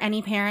 I'm sure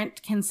any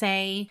parent can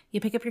say, you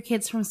pick up your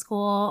kids from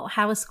school.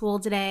 How was school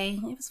today?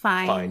 It was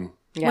fine. Fine.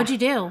 Yeah. What'd you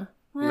do?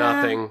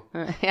 Nothing.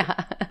 yeah.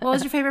 What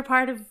was your favorite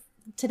part of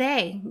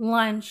today?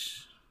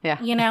 Lunch. Yeah.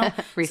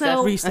 Recess.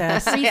 So,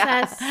 Recess.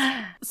 recess.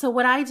 So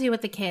what I do with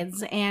the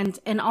kids, and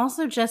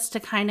also just to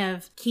kind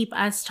of keep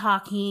us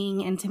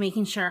talking and to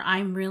making sure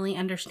I'm really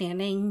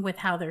understanding with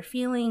how they're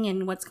feeling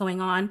and what's going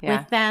on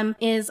with them,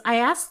 is I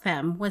ask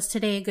them, was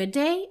today a good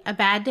day, a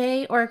bad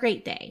day, or a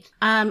great day?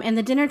 And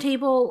the dinner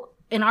table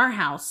in our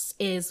house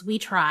is, we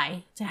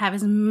try to have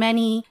as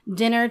many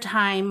dinner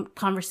time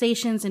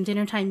conversations and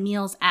dinner time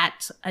meals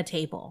at a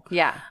table.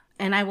 Yeah.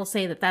 And I will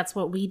say that that's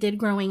what we did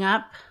growing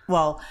up.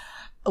 Well,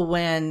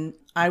 when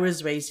I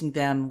was raising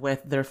them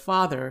with their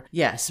father,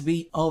 yes,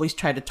 we always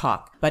try to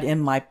talk. But in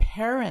my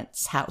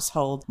parents'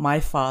 household, my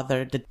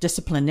father, the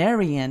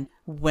disciplinarian,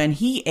 when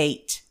he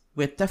ate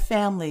with the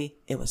family,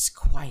 it was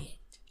quiet.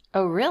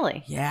 Oh,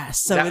 really? Yeah.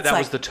 So that it's that like,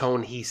 was the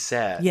tone he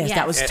said. yes, Yes.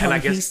 that was And, tone I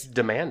he's- guess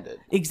demanded.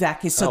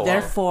 Exactly. So Oh, wow.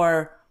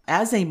 therefore,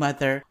 as a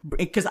mother,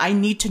 because I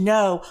need to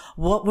know,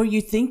 what were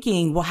you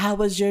thinking? Well, how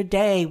was your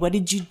day? What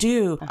did you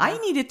do? I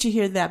needed to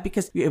hear that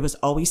because it was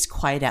always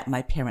quiet at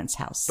my parents'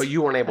 house. But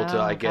you weren't able to,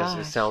 Oh, I guess it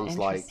gosh, sounds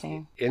like,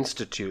 interesting.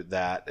 institute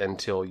that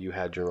until you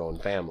had your own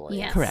family.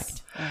 Yes.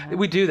 Correct.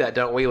 We do that,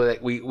 don't we?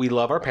 Like, we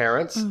love our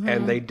parents, Mm-hmm.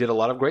 and they did a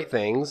lot of great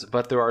things,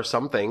 but there are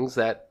some things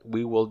that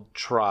we will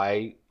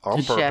try on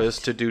To purpose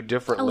shift. to do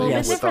differently little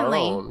with bit differently.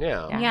 our own.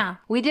 Yeah. Yeah.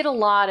 We did a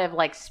lot of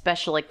like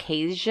special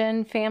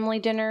occasion family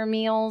dinner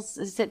meals,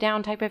 sit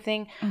down type of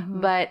thing.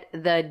 But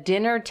the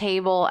dinner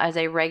table as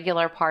a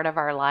regular part of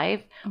our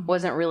life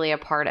wasn't really a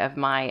part of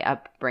my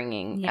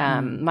upbringing.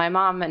 Yeah. My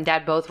mom and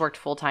dad both worked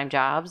full-time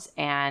jobs,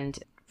 and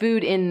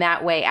food in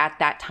that way at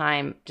that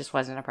time just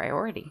wasn't a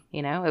priority.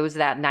 It was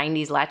that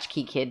 90s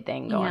latchkey kid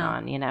thing going Yeah.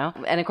 on,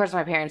 And of course,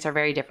 my parents are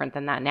very different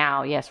than that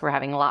now. Yes, we're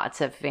having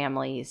lots of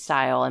family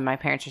style, and my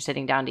parents are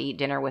sitting down to eat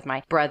dinner with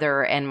my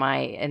brother and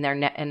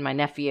my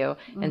nephew.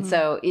 And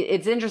so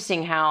it's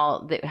interesting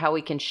how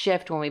we can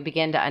shift when we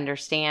begin to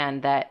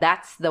understand that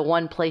that's the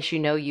one place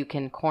you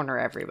can corner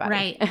everybody.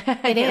 Right.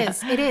 It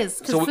is. It is.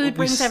 Because So we food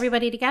brings s-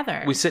 everybody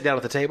together. We sit down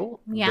at the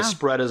table. Yeah. The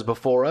spread is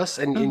before us,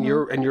 and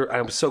you're.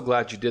 I'm so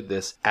glad you did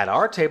this. At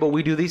our table,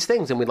 we do these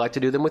things, and we'd like to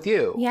do them with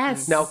you.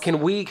 Yes. Now, can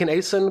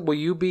Asen, will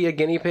you be a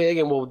guinea pig,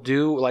 and we'll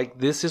do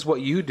this is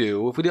what you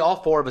do. If we did, all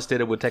 4 of us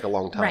did, it would take a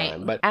long time.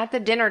 Right. But At the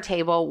dinner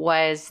table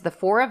was the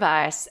 4 of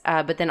us,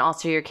 but then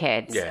also your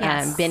kids,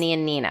 Yes. Benny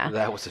and Nina.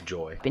 that was a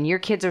joy. And your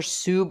kids are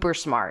super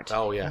smart.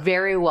 Oh, yeah.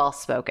 Very well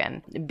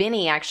spoken.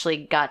 Benny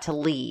actually got to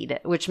lead,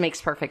 which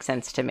makes perfect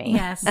sense to me.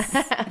 Yes.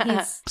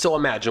 He's, So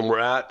imagine we're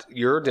at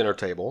your dinner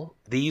table.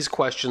 These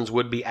questions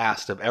would be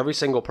asked of every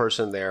single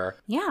person there.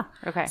 yeah.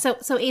 Okay. So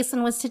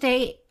Asen, was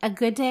today a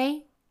good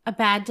day, a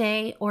bad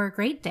day, or a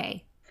great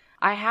day?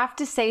 I have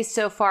to say,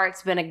 so far,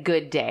 it's been a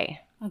good day.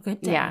 A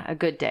good day. Yeah, a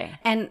good day.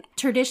 And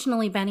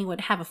traditionally, Benny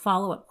would have a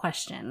follow-up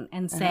question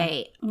and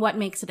say, what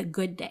makes it a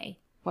good day?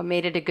 What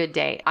made it a good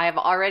day? I have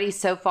already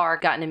so far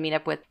gotten to meet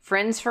up with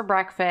friends for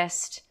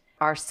breakfast.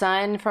 Our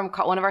son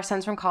one of our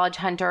sons from college,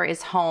 Hunter,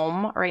 is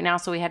home right now,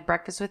 so we had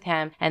breakfast with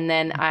him. And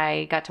then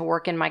I got to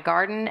work in my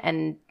garden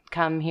and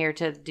come here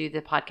to do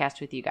the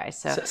podcast with you guys.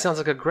 So That sounds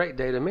like a great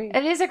day to me.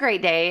 it is a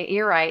great day.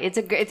 You're right.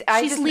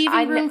 She's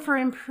leaving room for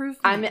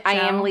improvement. I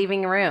am Joe.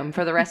 leaving room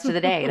for the rest of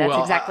the day. That's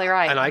Well, exactly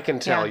right. And I can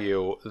tell Yeah.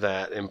 you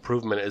that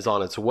improvement is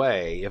on its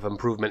way, if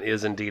improvement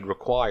is indeed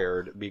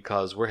required,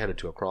 because we're headed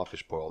to a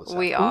crawfish boil this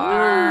We afternoon.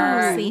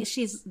 are. See,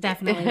 she's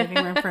definitely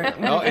leaving room for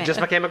Oh, it just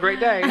became a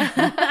great day.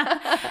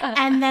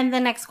 And And then the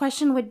next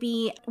question would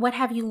be, what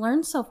have you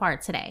learned so far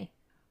today?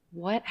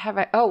 What have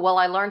I? Oh, well,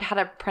 I learned how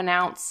to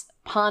pronounce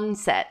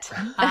Ponset.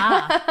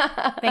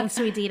 Thanks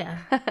to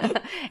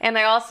Edita. And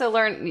I also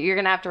learned, you're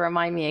going to have to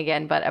remind me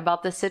again, but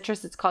about the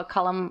citrus, it's called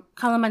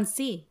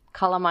Calamansi.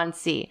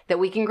 calamansi, that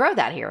we can grow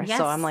that here. Yes.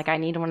 So I'm like, I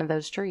need one of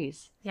those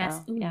trees.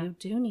 Yes, So, ooh, you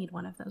do need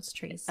one of those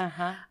trees.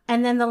 Uh-huh.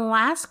 And then the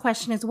last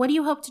question is, what do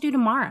you hope to do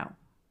tomorrow?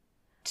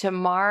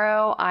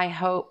 Tomorrow, I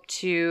hope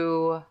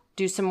to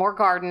do some more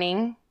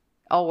gardening.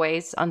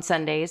 Always on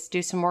Sundays,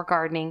 do some more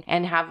gardening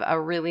and have a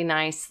really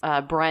nice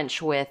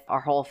brunch with our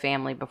whole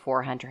family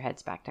before Hunter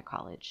heads back to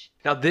college.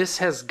 Now, this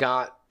has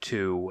got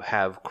to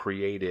have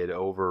created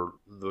over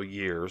the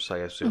years, I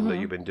assume that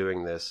you've been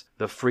doing this,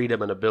 the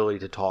freedom and ability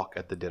to talk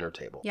at the dinner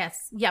table.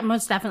 Yes. Yeah,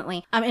 most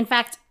definitely. In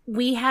fact,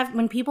 we have,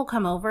 when people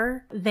come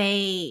over,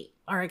 they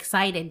are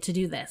excited to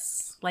do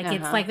this. Like,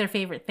 it's like their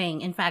favorite thing.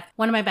 In fact,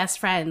 one of my best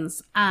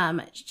friends,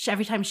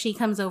 every time she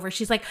comes over,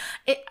 she's like,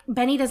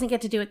 Benny doesn't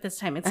get to do it this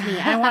time. It's me.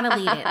 I want to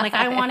lead it. Like,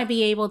 I want to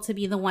be able to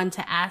be the one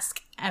to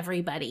ask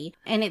everybody.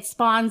 And it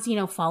spawns,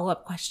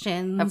 follow-up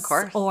questions. Of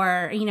course.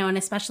 Or, and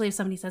especially if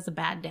somebody says a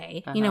bad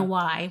day,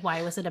 why?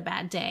 Why was it a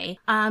bad day?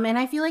 And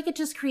I feel like it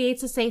just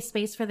creates a safe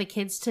space for the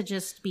kids to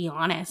just be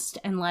honest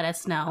and let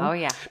us know. Oh,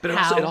 yeah. But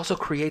it also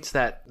creates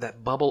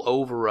that bubble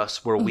over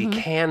us where we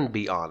can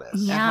be honest.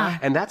 Yeah.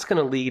 And that's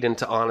going to lead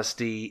into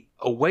honesty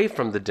away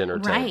from the dinner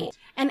table.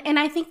 Right. And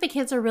I think the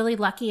kids are really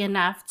lucky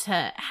enough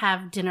to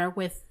have dinner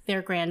with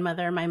their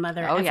grandmother, my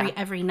mother,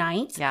 every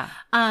night. Yeah.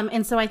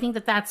 And so I think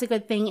that that's a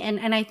good thing.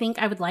 And I think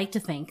I would like to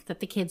think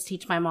that the kids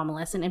teach my mom a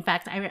lesson. In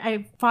fact,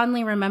 I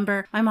fondly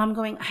remember my mom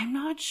going, I'm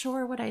not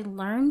sure what I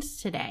learned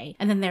today.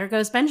 And then there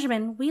goes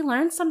Benjamin. We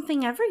learn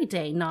something every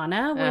day,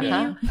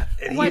 Nana.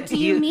 What do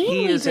you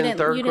mean you didn't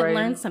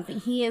learn something?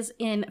 He is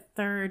in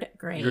 3rd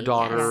grade. Your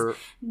daughter. Yes.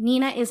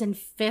 Nina is in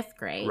 5th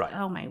grade. Right.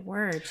 Oh my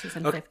word. She's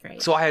in 5th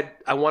grade. So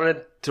I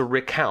wanted to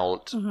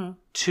recount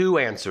 2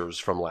 answers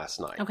from last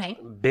night. Okay.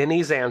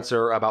 Benny's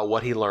answer about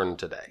what he learned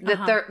today.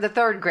 The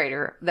third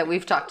grader that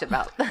we've talked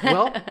about.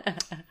 Well,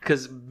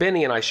 because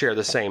Benny and I share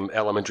the same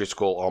elementary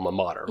school alma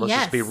mater. Let's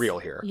just be real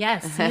here.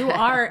 Yes, you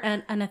are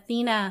an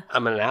Athena.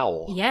 I'm an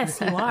owl.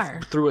 Yes, you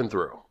are. Through and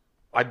through.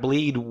 I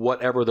bleed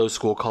whatever those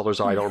school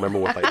colors are. I don't remember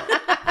what they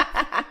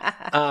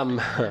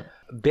are.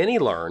 Benny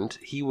learned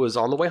he was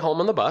on the way home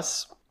on the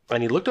bus,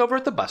 and he looked over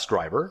at the bus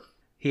driver.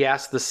 He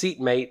asked the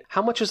seatmate,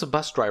 how much does a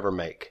bus driver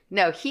make?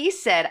 No, he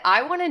said,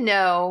 I want to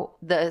know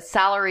the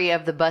salary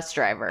of the bus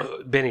driver.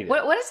 Benny did.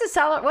 What is the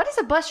salary? What is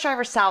a bus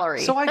driver's salary?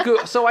 So I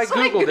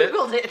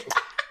Googled it.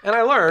 And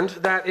I learned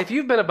that if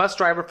you've been a bus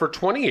driver for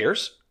 20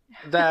 years,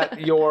 that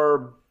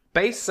your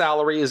base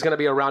salary is going to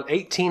be around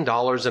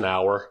 $18 an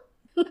hour.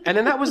 And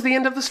then that was the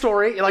end of the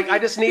story. Like, I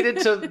just needed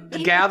to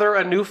gather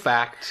a new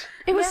fact.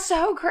 It was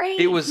so great.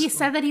 He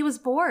said that he was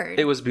bored.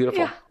 It was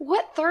beautiful. Yeah.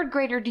 What 3rd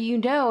grader do you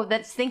know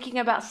that's thinking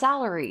about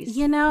salaries?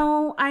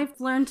 I've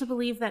learned to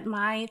believe that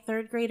my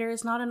 3rd grader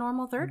is not a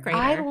normal 3rd grader.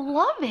 I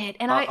love it.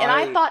 And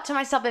I thought to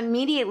myself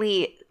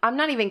immediately, I'm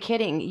not even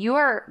kidding. You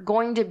are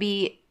going to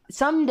be,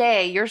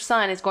 someday your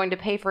son is going to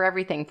pay for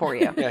everything for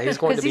you. Yeah, he's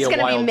going to be a Because he's going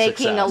to be wild making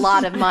success. a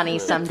lot of money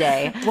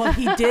someday. Well,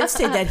 he did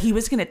say that he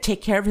was going to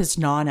take care of his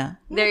Nana.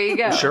 There you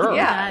go. Sure.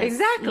 Yeah, Yes.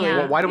 exactly. Yeah.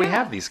 Well, why do we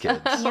have these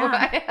kids?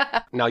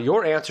 Yeah. Now,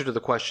 your answer to the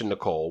question,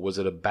 Nicole, was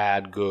it a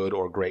bad, good,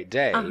 or great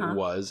day,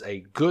 was a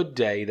good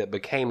day that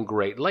became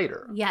great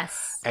later.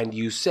 Yes. And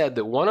you said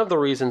that one of the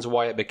reasons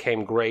why it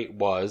became great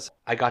was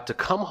I got to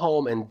come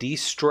home and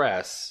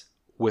de-stress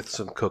with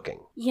some cooking.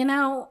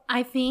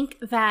 I think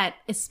that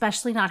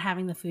especially not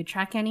having the food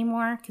truck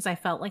anymore, because I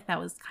felt like that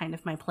was kind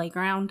of my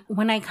playground.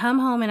 When I come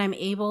home and I'm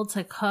able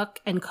to cook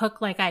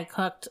like I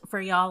cooked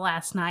for y'all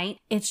last night,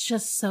 it's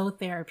just so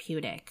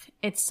therapeutic.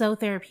 It's so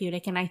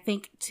therapeutic. And I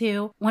think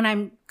too, when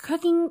I'm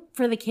cooking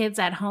for the kids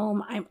at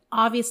home, I'm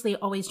obviously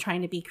always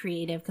trying to be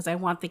creative because I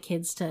want the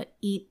kids to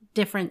eat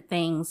different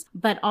things,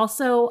 but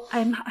also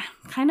I'm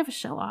kind of a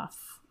show off.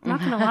 I'm not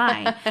gonna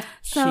lie.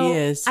 So She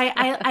is.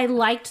 I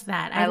liked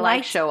that. I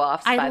like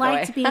show-offs, by the I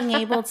liked way. being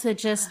able to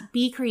just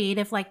be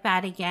creative like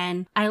that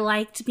again. I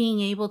liked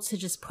being able to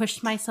just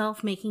push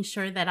myself, making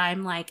sure that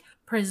I'm like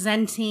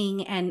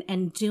presenting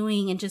and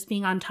doing and just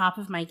being on top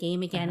of my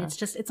game again.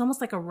 It's almost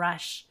like a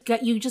rush.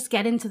 You just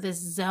get into this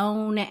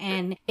zone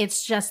and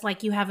it's just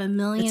like you have a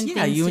million It's,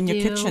 things you to in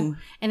your do. kitchen.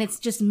 And it's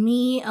just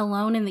me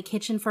alone in the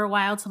kitchen for a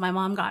while till my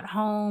mom got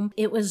home.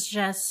 It was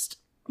just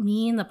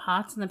me and the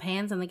pots and the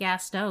pans and the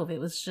gas stove. It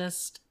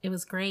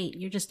was great.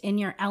 You're just in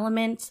your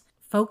element,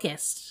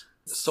 focused.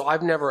 So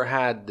I've never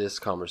had this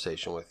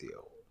conversation with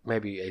you.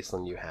 Maybe,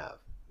 Aislinn, you have.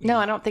 No,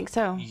 I don't think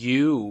so.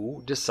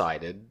 You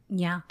decided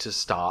Yeah. to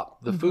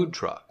stop the food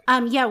truck.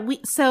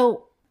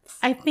 So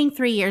I think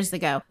 3 years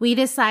ago, we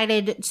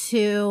decided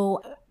to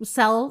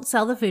sell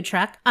the food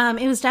truck.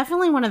 It was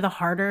definitely one of the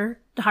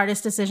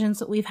hardest decisions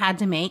that we've had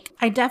to make.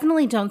 I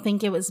definitely don't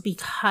think it was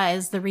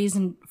because the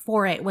reason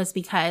for it was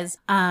because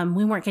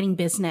we weren't getting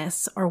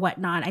business or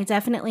whatnot. I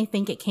definitely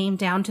think it came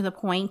down to the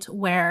point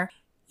where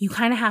you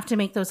kind of have to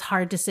make those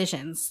hard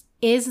decisions.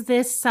 is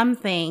this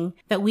something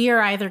that we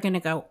are either going to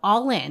go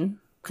all in?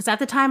 Because at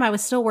the time I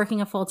was still working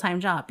a full-time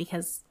job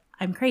because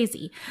I'm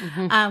crazy,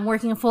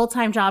 working a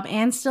full-time job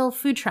and still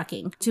food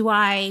trucking. Do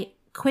I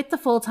quit the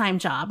full-time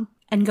job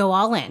and go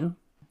all in?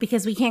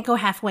 Because we can't go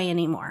halfway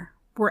anymore.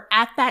 We're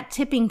at that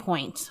tipping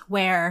point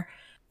where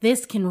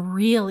this can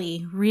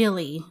really,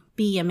 really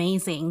be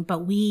amazing, but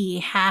we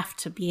have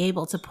to be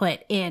able to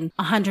put in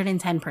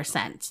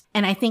 110%.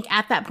 And I think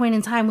at that point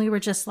in time, we were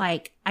just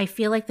like, I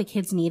feel like the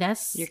kids need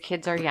us. Your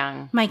kids are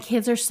young. My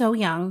kids are so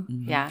young.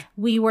 Yeah.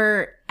 We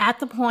were at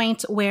the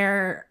point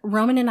where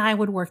Roman and I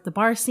would work the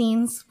bar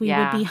scenes. We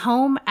would be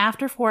home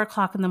after 4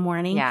 o'clock in the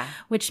morning,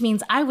 which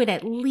means I would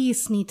at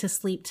least need to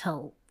sleep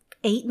till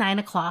 8, 9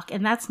 o'clock,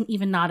 and that's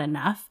even not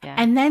enough.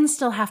 And then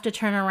still have to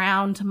turn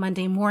around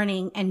Monday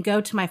morning and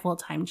go to my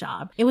full-time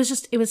job. It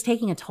was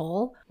taking a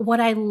toll. What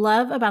I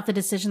love about the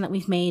decision that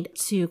we've made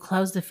to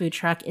close the food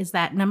truck is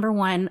that, number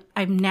one,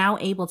 I'm now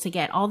able to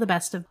get all the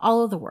best of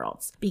all of the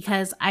worlds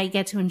because I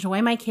get to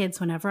enjoy my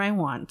kids whenever I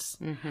want.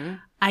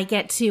 I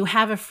get to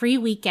have a free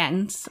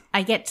weekend.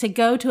 I get to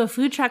go to a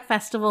food truck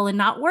festival and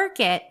not work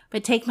it,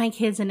 but take my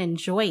kids and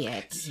enjoy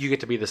it. You get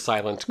to be the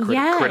silent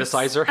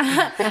criticizer.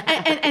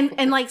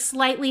 and like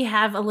slightly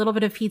have a little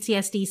bit of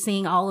PTSD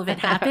seeing all of it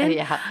happen.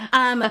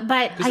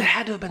 But because it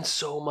had to have been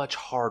so much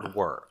hard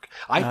work.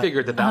 I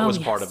figured that was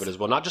part of it as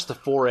well. Not just the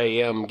 4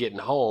 a.m. getting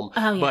home,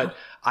 but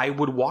I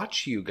would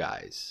watch you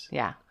guys.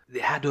 Yeah.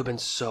 It had to have been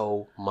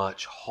so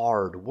much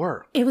hard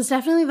work. It was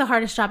definitely the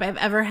hardest job I've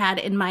ever had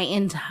in my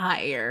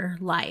entire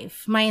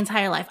life.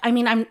 I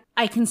mean,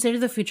 I consider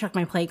the food truck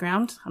my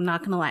playground. I'm not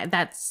going to lie.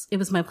 It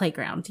was my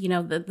playground. You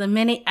know, the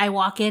minute I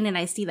walk in and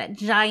I see that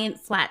giant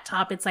flat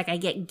top, it's like I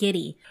get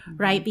giddy,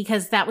 right?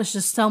 Because that was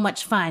just so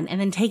much fun. And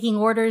then taking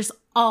orders,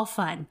 all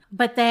fun.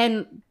 But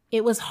then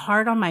it was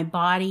hard on my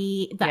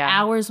body. The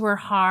hours were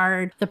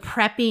hard. The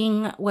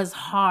prepping was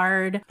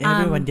hard.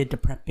 Everyone did the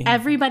prepping.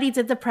 Everybody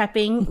did the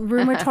prepping.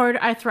 Rheumatoid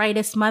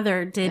arthritis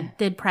mother did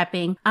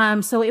prepping.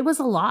 So it was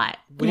a lot.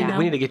 We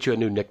need to get you a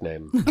new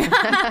nickname.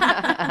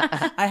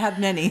 I have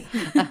many.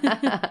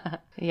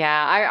 Yeah,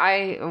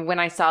 I when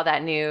I saw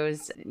that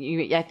news,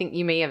 I think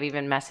you may have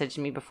even messaged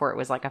me before it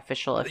was like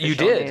official You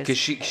did, news.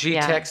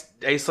 because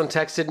Aislinn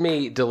texted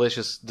me,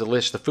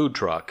 Delish, the food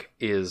truck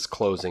is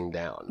closing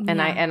down.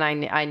 And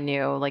I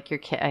knew, like, your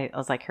kid, I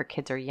was like, her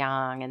kids are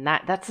young, and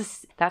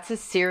that's a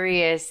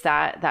serious,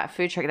 that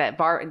food truck, that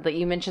bar that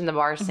you mentioned, the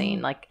bar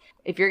scene. Like,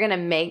 if you're gonna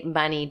make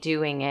money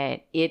doing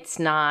it, it's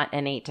not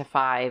an 8 to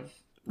 5.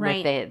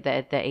 Right.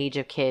 With the age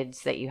of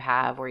kids that you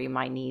have, where you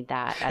might need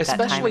that at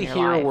Especially that time in your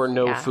here life. where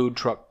no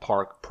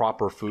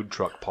proper food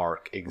truck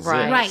park exists.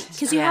 Right,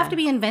 because you have to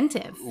be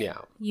inventive. Yeah.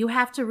 You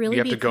have to really You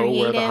have be to go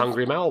creative. where the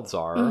hungry mouths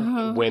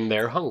are when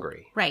they're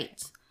hungry.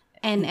 Right.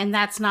 And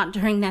that's not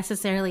during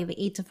necessarily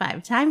the 8 to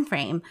 5 time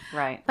frame.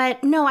 Right.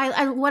 But no,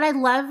 I what I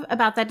love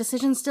about that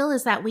decision still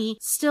is that we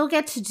still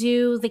get to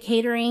do the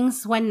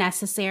caterings when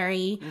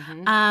necessary.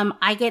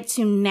 I get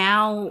to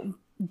now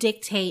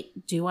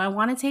dictate, do I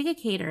want to take a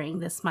catering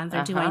this month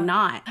or do I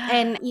not?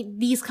 And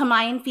these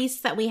Kamayan feasts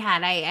that we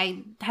had,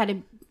 I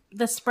had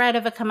the spread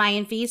of a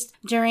Kamayan feast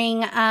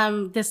during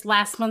this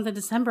last month of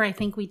December. I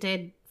think we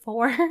did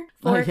four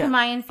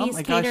Kamayan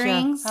feast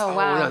caterings. Oh,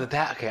 wow.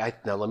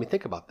 Now let me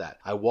think about that.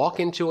 I walk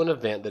into an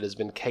event that has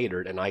been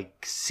catered and I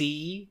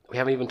see, we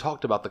haven't even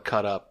talked about the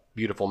cut up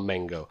beautiful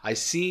mango. I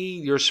see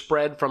your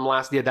spread from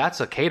last year.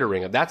 That's a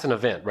catering. That's an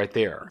event right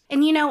there.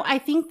 And I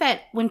think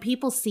that when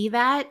people see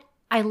that,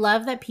 I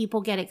love that people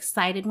get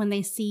excited when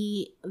they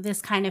see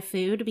this kind of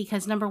food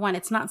because, number one,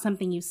 it's not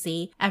something you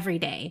see every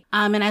day.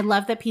 And I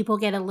love that people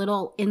get a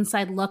little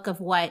inside look of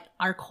what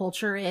our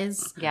culture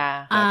is.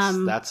 Yeah.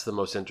 That's the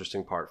most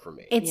interesting part for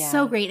me. It's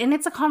so great. And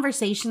it's a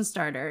conversation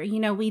starter.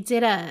 We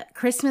did a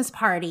Christmas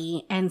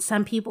party and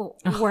some people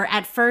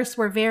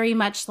were very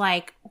much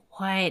like,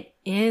 what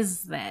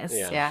is this?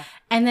 Yeah.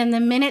 And then the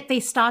minute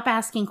they stop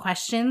asking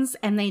questions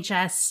and they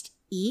just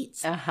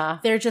eat,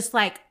 they're just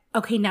like,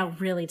 okay, now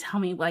really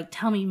tell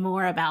me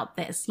more about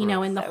this,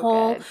 and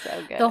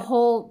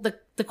the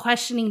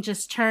questioning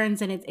just turns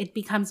and it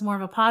becomes more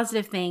of a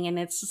positive thing. And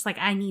it's just like,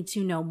 I need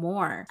to know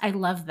more. I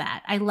love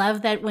that. I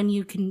love that when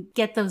you can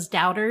get those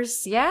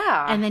doubters.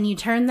 Yeah. And then you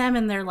turn them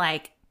and they're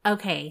like,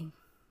 okay,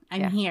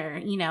 I'm here,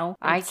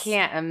 I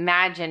can't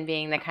imagine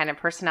being the kind of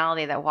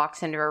personality that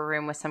walks into a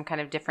room with some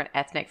kind of different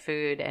ethnic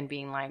food and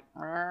being like,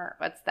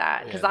 what's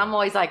that? Because I'm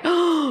always like,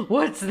 oh,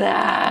 what's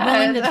that?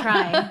 Willing to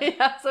try.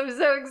 Yes, I'm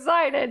so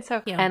excited.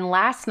 And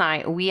last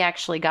night we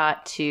actually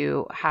got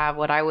to have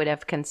what I would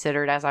have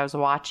considered, as I was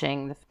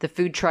watching, the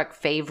food truck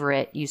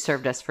favorite you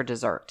served us for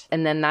dessert.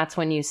 And then that's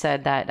when you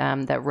said that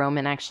that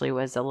Roman actually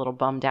was a little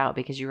bummed out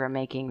because you were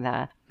making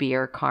the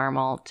beer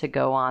caramel to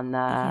go on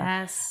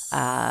the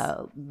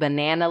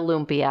banana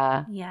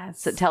lumpia.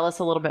 Yes. So tell us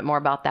a little bit more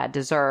about that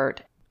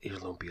dessert. Your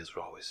lumpias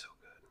were always so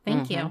good.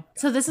 Thank you.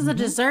 So this is a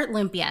dessert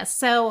lumpia.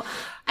 So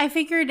I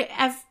figured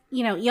if,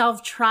 y'all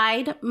have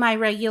tried my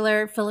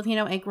regular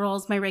Filipino egg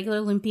rolls, my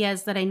regular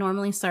lumpias that I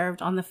normally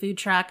served on the food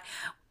truck.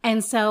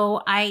 And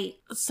so I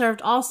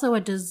served also a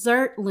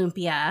dessert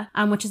lumpia,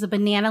 which is a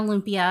banana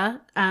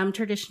lumpia,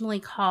 traditionally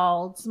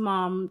called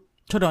Toron.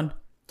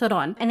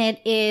 toron. And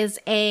it is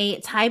a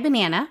Thai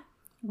banana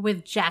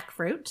with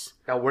jackfruit.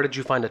 Now, where did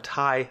you find a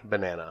Thai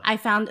banana? I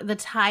found the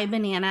Thai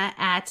banana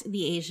at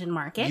the Asian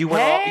market. You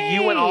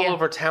went all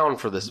over town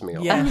for this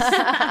meal. Yes.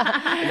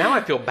 And now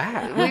I feel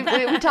bad.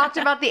 We talked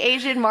about the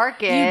Asian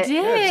market.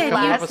 You did. a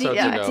couple You episodes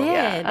did.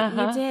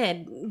 ago. You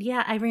did.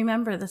 Yeah, I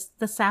remember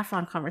the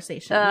saffron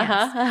conversation.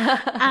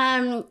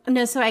 Yes.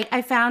 No, so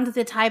I found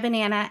the Thai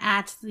banana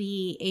at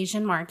the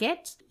Asian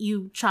market.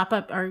 You chop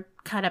up or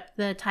cut up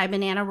the Thai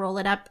banana, roll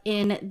it up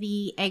in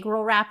the egg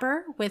roll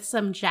wrapper with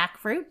some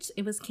jackfruit.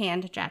 It was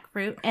canned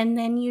jackfruit. And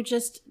then you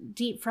just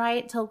deep fry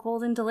it till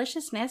golden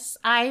deliciousness.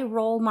 I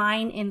roll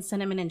mine in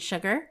cinnamon and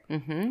sugar.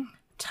 Mm-hmm.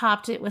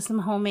 Topped it with some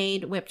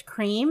homemade whipped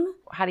cream.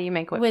 How do you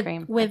make whipped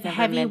cream? With I've never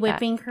heavy made that.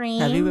 whipping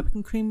cream. Heavy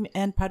whipping cream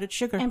and powdered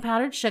sugar. And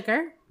powdered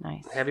sugar.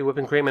 Nice. Heavy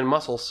whipping cream and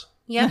mussels.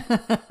 Yep.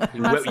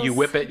 You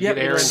whip it, you Yep. get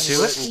air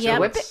into it. Until Yep.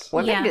 Whip it.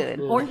 Whip it good.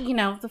 Or,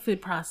 the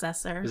food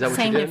processor. Is that what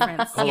Same you did?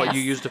 difference. Oh, yes.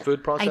 you used a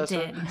food processor?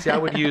 did. See, I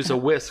would use a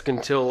whisk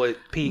until it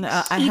peaks.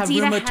 I have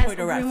Edita rheumatoid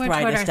has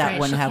arthritis. That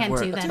wouldn't She have can't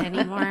worked. do that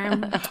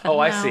anymore. Oh,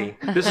 I No. see.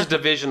 This is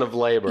division of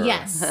labor.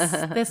 Yes.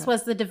 This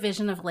was the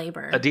division of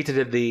labor. Adita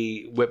did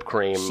the whipped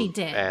cream. She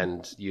did.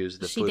 And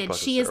used the She food did.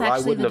 processor. She is Or I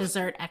actually wouldn't the have-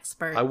 dessert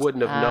expert. I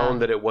wouldn't have known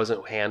that it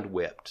wasn't hand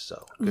whipped.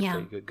 So good, Yeah.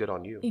 for you. Good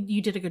on you.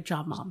 You did a good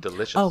job, Mom.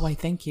 Delicious. Oh, why,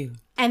 thank you.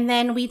 And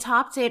then we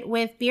topped it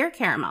with beer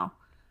caramel.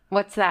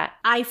 What's that?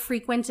 I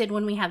frequented,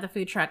 when we had the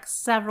food truck,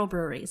 several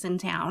breweries in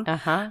town.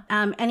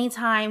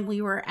 Anytime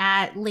we were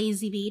at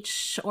Lazy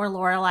Beach or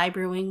Lorelei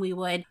Brewing, we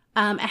would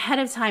ahead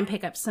of time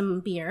pick up some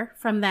beer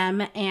from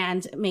them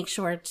and make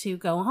sure to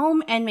go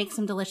home and make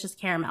some delicious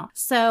caramel.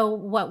 So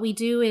what we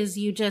do is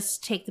you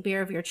just take the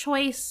beer of your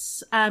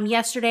choice.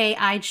 Yesterday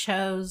I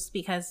chose,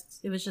 because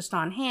it was just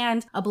on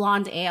hand, a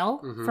blonde ale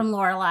from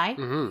Lorelei.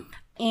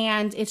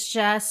 And it's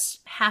just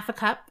half a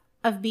cup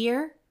of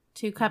beer,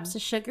 2 cups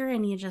of sugar,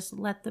 and you just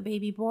let the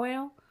baby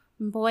boil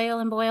and boil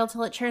and boil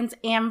till it turns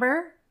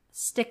amber.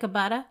 Stick of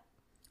butter.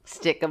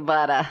 Stick of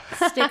butter.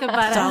 Stick of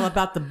It's all butter.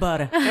 about the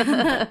butter.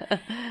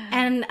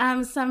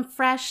 And some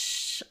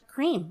fresh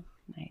cream.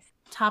 Nice.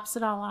 Tops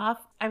it all off.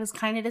 I was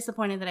kind of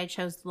disappointed that I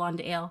chose the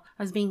blonde ale.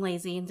 I was being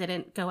lazy and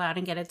didn't go out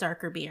and get a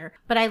darker beer.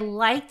 But I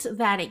liked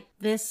that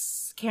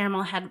this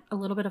caramel had a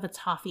little bit of a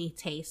toffee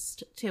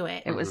taste to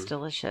it. It was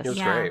delicious. It was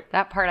Yeah. great.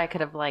 That part I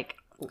could have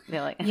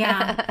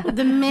Yeah.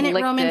 The minute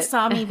Licked Roman it.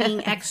 saw me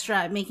being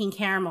extra at making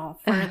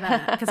caramel for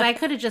because I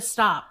could have just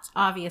stopped,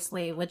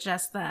 obviously, with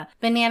just the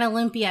banana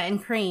lumpia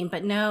and cream,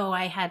 but no,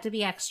 I had to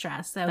be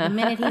extra. So the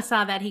minute he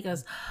saw that, he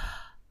goes,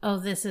 "Oh,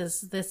 this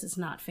is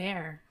not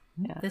fair.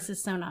 This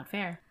is so not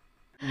fair."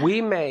 We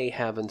may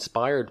have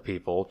inspired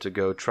people to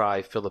go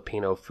try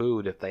Filipino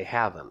food if they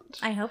haven't.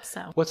 I hope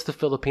so. What's the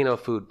Filipino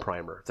food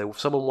primer? If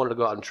someone wanted to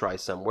go out and try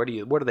some, where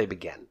do they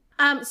begin?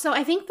 So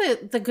I think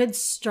the good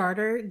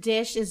starter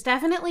dish is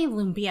definitely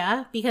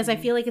lumpia, because I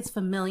feel like it's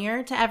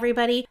familiar to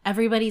everybody.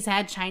 Everybody's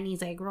had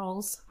Chinese egg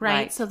rolls, right?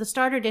 Right. So the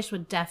starter dish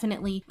would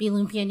definitely be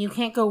lumpia, and you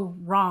can't go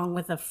wrong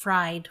with a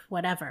fried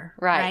whatever,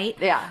 right?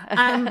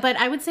 Yeah. But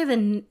I would say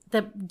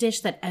the dish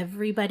that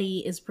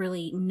everybody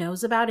really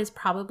knows about is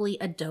probably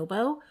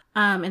adobo.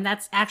 And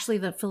that's actually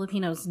the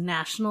Filipinos'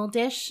 national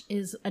dish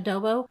is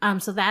adobo.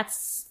 So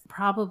that's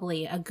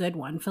probably a good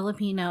one.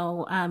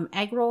 Filipino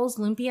egg rolls,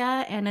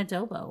 lumpia, and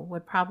adobo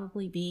would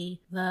probably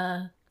be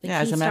the Yeah,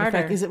 key as a matter starter.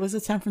 of fact, was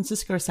it San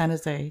Francisco or San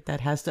Jose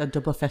that has the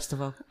adobo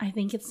festival? I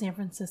think it's San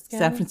Francisco.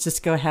 San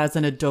Francisco has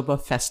an adobo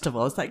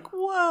festival. It's like,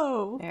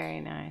 whoa.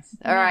 Very nice.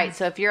 All right.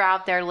 So if you're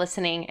out there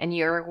listening and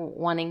you're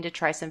wanting to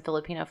try some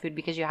Filipino food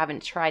because you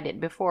haven't tried it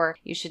before,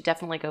 you should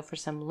definitely go for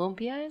some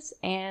lumpias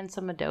and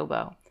some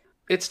adobo.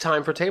 It's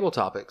time for table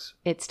topics.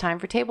 It's time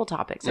for table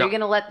topics. No. Are you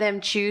going to let them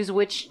choose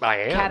which I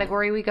am.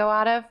 category we go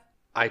out of?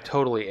 I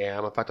totally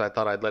am. In fact, I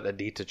thought I'd let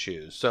Adita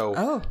choose. So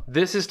Oh.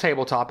 this is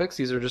Table Topics.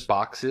 These are just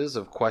boxes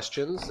of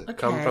questions that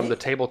come Okay. from the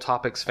Table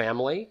Topics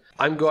family.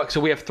 So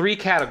we have 3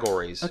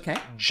 categories. Okay.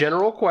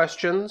 General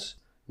questions,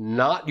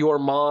 not your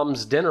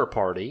mom's dinner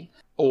party,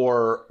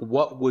 or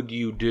what would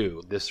you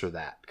do, this or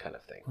that kind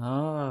of thing.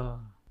 Oh.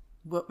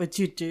 What would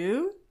you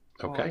do?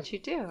 What Okay. would you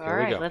do? All Here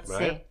we right. go, Let's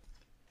right? see.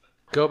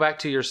 Go back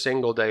to your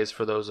single days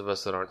for those of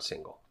us that aren't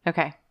single.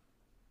 Okay.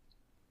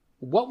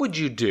 What would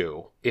you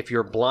do if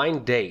your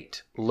blind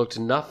date looked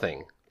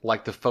nothing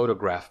like the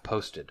photograph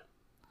posted?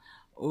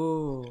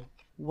 Oh,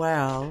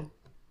 well,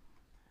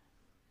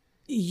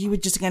 you were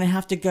just going to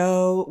have to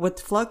go with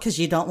the flow because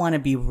you don't want to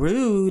be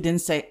rude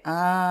and say,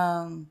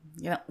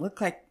 you don't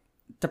look like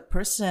the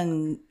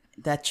person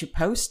that you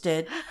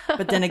posted.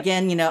 But then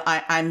again,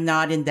 I'm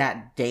not in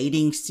that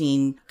dating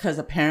scene because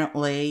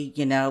apparently,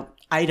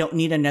 I don't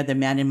need another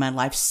man in my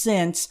life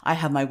since I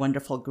have my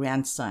wonderful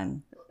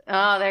grandson.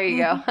 Oh, there you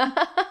go.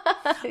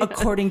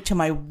 according to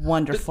my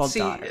wonderful See,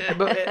 daughter.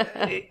 but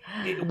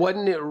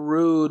wasn't it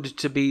rude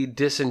to be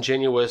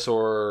disingenuous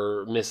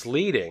or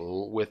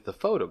misleading with the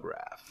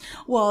photograph?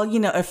 Well, you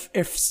know, if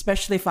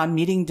especially if I'm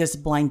meeting this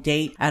blind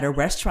date at a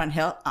restaurant,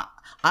 hell,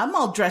 I'm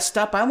all dressed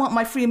up. I want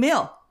my free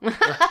meal.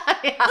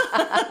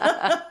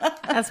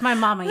 That's my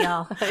mama,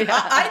 y'all.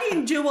 I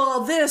didn't do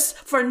all this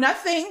for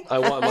nothing. I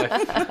want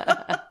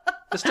my.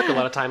 This took a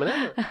lot of time and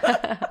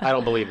effort. I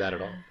don't believe that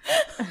at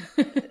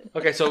all.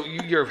 Okay, so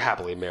you're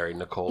happily married,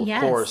 Nicole.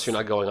 Yes. Of course, you're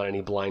not going on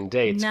any blind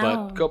dates, No.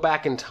 but go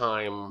back in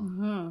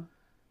time,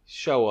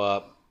 show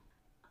up.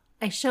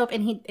 I show up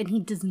and he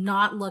does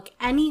not look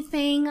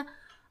anything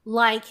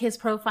like his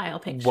profile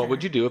picture. What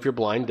would you do if your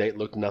blind date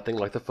looked nothing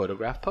like the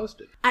photograph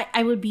posted?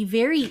 I would be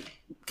very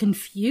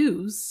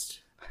confused.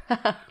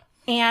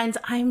 And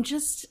I'm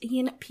just,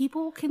 you know,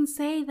 people can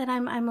say that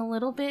I'm a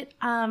little bit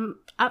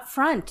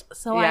upfront.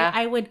 So Yeah.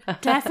 I would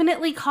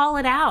definitely call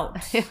it out.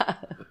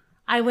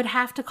 I would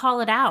have to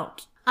call it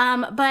out.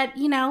 But,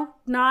 you know,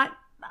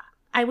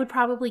 I would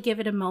probably give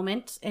it a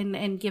moment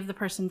and give the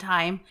person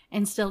time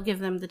and still give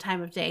them the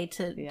time of day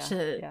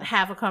to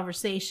have a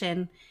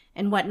conversation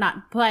and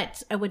whatnot.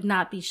 But I would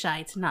not be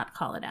shy to not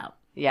call it out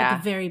at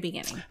the very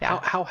beginning.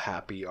 How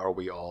happy are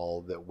we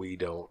all that we're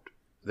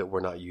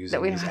not using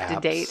That we don't these have apps?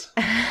 to date.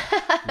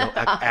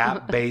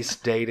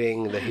 App-based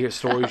dating.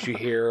 Stories you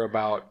hear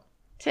about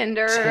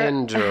Tinder,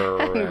 Tinder,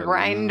 and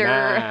Grindr.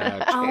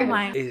 Match. Oh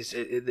my!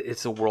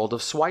 It's a world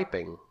of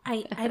swiping.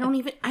 I don't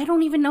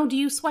even know. Do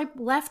you swipe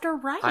left or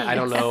right? I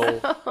don't know,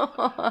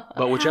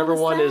 but whichever How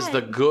is one is the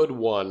that? good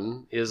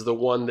one is the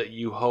one that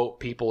you hope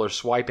people are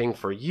swiping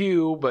for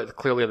you, but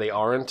clearly they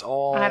aren't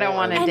all. I don't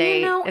want to And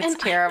date. you know, It's and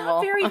terrible.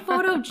 I'm not very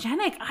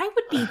photogenic. I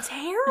would be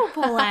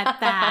terrible at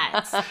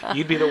that.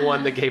 You'd be the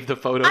one that gave the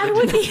photo. I that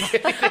would didn't-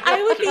 be.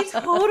 I would be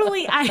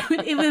totally.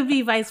 It would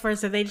be vice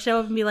versa. They'd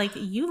show up and be like,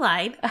 "You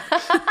lied."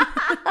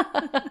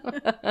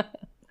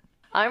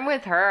 I'm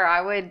with her.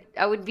 I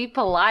would be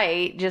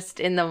polite just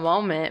in the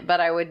moment,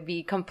 but I would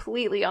be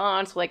completely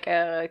honest, like,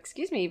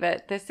 excuse me,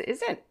 but this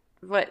isn't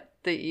what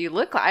you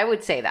look like. I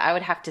would say that. I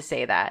would have to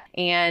say that.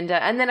 And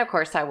then of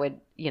course I would,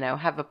 you know,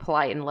 have a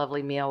polite and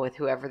lovely meal with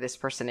whoever this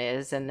person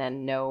is, and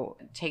then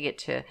take it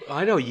to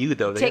I know you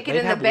though. take it they'd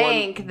in the have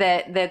bank one-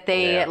 that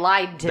they Yeah.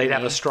 lied to me. They'd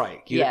have a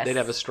strike. Yes. They'd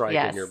have a strike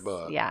Yes. in your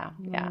book. Yeah.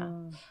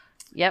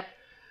 Yep.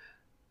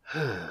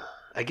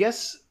 I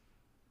guess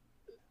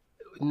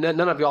none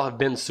of y'all have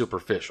been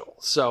superficial,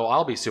 so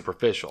I'll be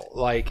superficial.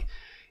 Like,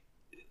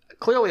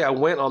 clearly I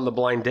went on the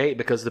blind date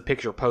because the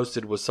picture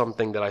posted was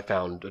something that I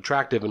found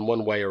attractive in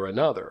one way or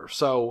another.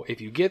 So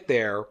if you get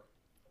there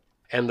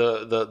and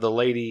the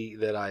lady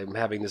that I'm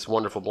having this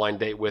wonderful blind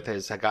date with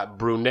has got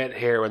brunette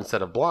hair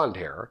instead of blonde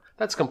hair,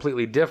 that's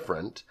completely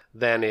different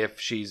than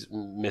if she's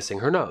missing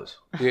her nose,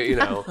 you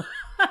know,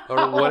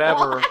 or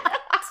whatever.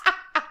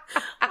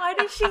 Why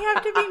does she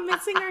have to be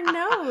missing her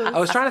nose? I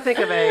was trying to think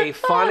of a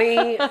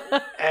funny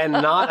and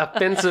not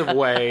offensive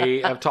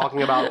way of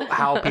talking about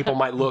how people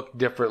might look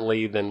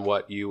differently than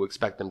what you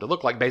expect them to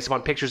look like based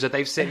upon pictures that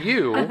they've sent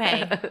you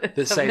Okay,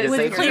 that say that they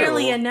with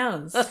clearly do. a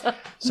nose.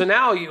 So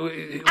now,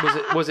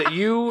 was it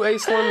you,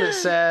 Aislinn, that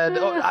said,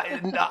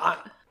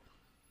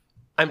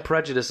 I'm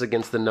prejudiced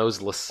against the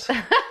noseless?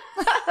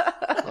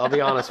 I'll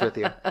be honest with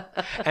you.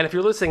 And if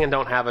you're listening and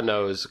don't have a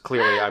nose,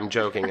 clearly I'm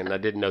joking and I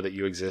didn't know that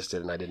you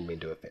existed and I didn't mean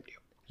to offend you.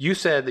 You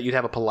said that you'd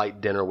have a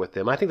polite dinner with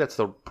them. I think that's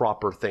the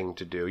proper thing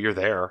to do. You're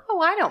there. Oh,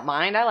 I don't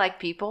mind. I like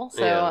people.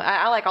 So Yeah.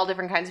 I like all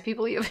different kinds of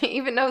people,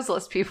 even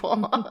noseless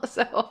people.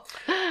 So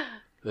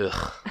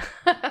Ugh.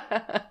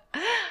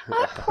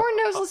 poor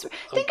noseless.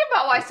 Think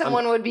about why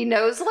someone would be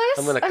noseless.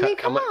 I'm gonna cut. I mean,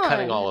 come I'm on.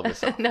 cutting all of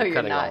this off. No, I'm you're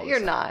cutting all not. of You're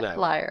this not, off.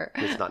 No, liar.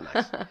 It's not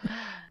nice.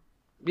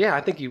 Yeah,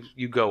 I think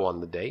you go on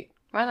the date.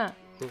 Why not?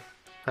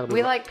 That'll be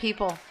We right. like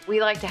people.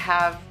 We like to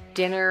have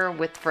dinner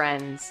with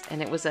friends,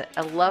 and it was a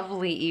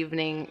lovely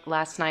evening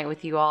last night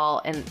with you all.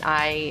 And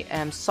I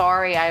am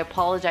sorry. I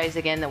apologize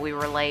again that we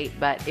were late,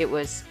 but I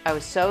was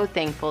so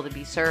thankful to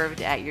be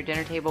served at your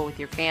dinner table with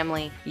your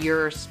family,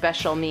 your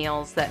special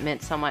meals that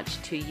meant so much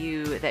to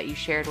you that you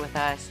shared with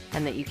us,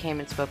 and that you came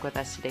and spoke with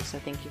us today. So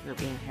thank you for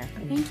being here.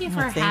 Thank you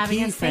for thank having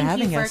you us. for Thank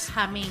having you for us.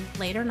 coming.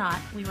 Late or not,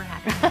 we were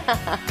happy.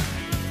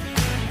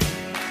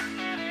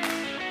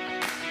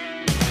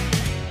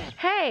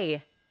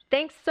 Hey,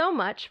 thanks so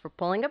much for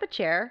pulling up a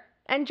chair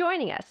and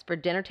joining us for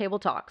Dinner Table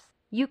Talks.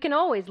 You can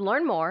always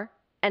learn more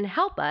and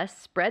help us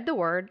spread the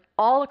word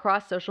all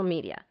across social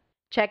media.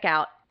 Check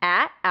out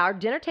 @Our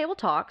Dinner Table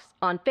Talks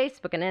on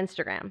Facebook and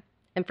Instagram.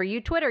 And for you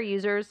Twitter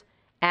users,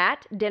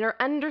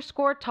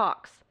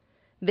 @dinner_talks.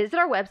 Visit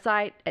our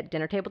website at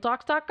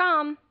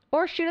dinnertabletalks.com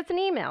or shoot us an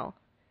email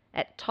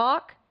at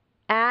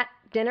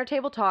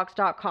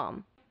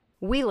talk@dinnertabletalks.com.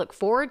 We look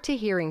forward to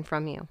hearing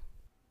from you.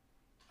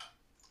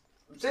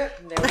 That's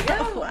it. There we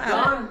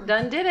go.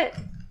 Done did it.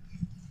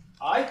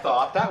 I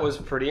thought that was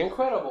pretty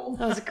incredible.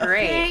 That was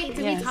great. Hey, did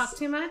Yes. we talk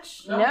too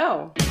much?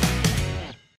 No.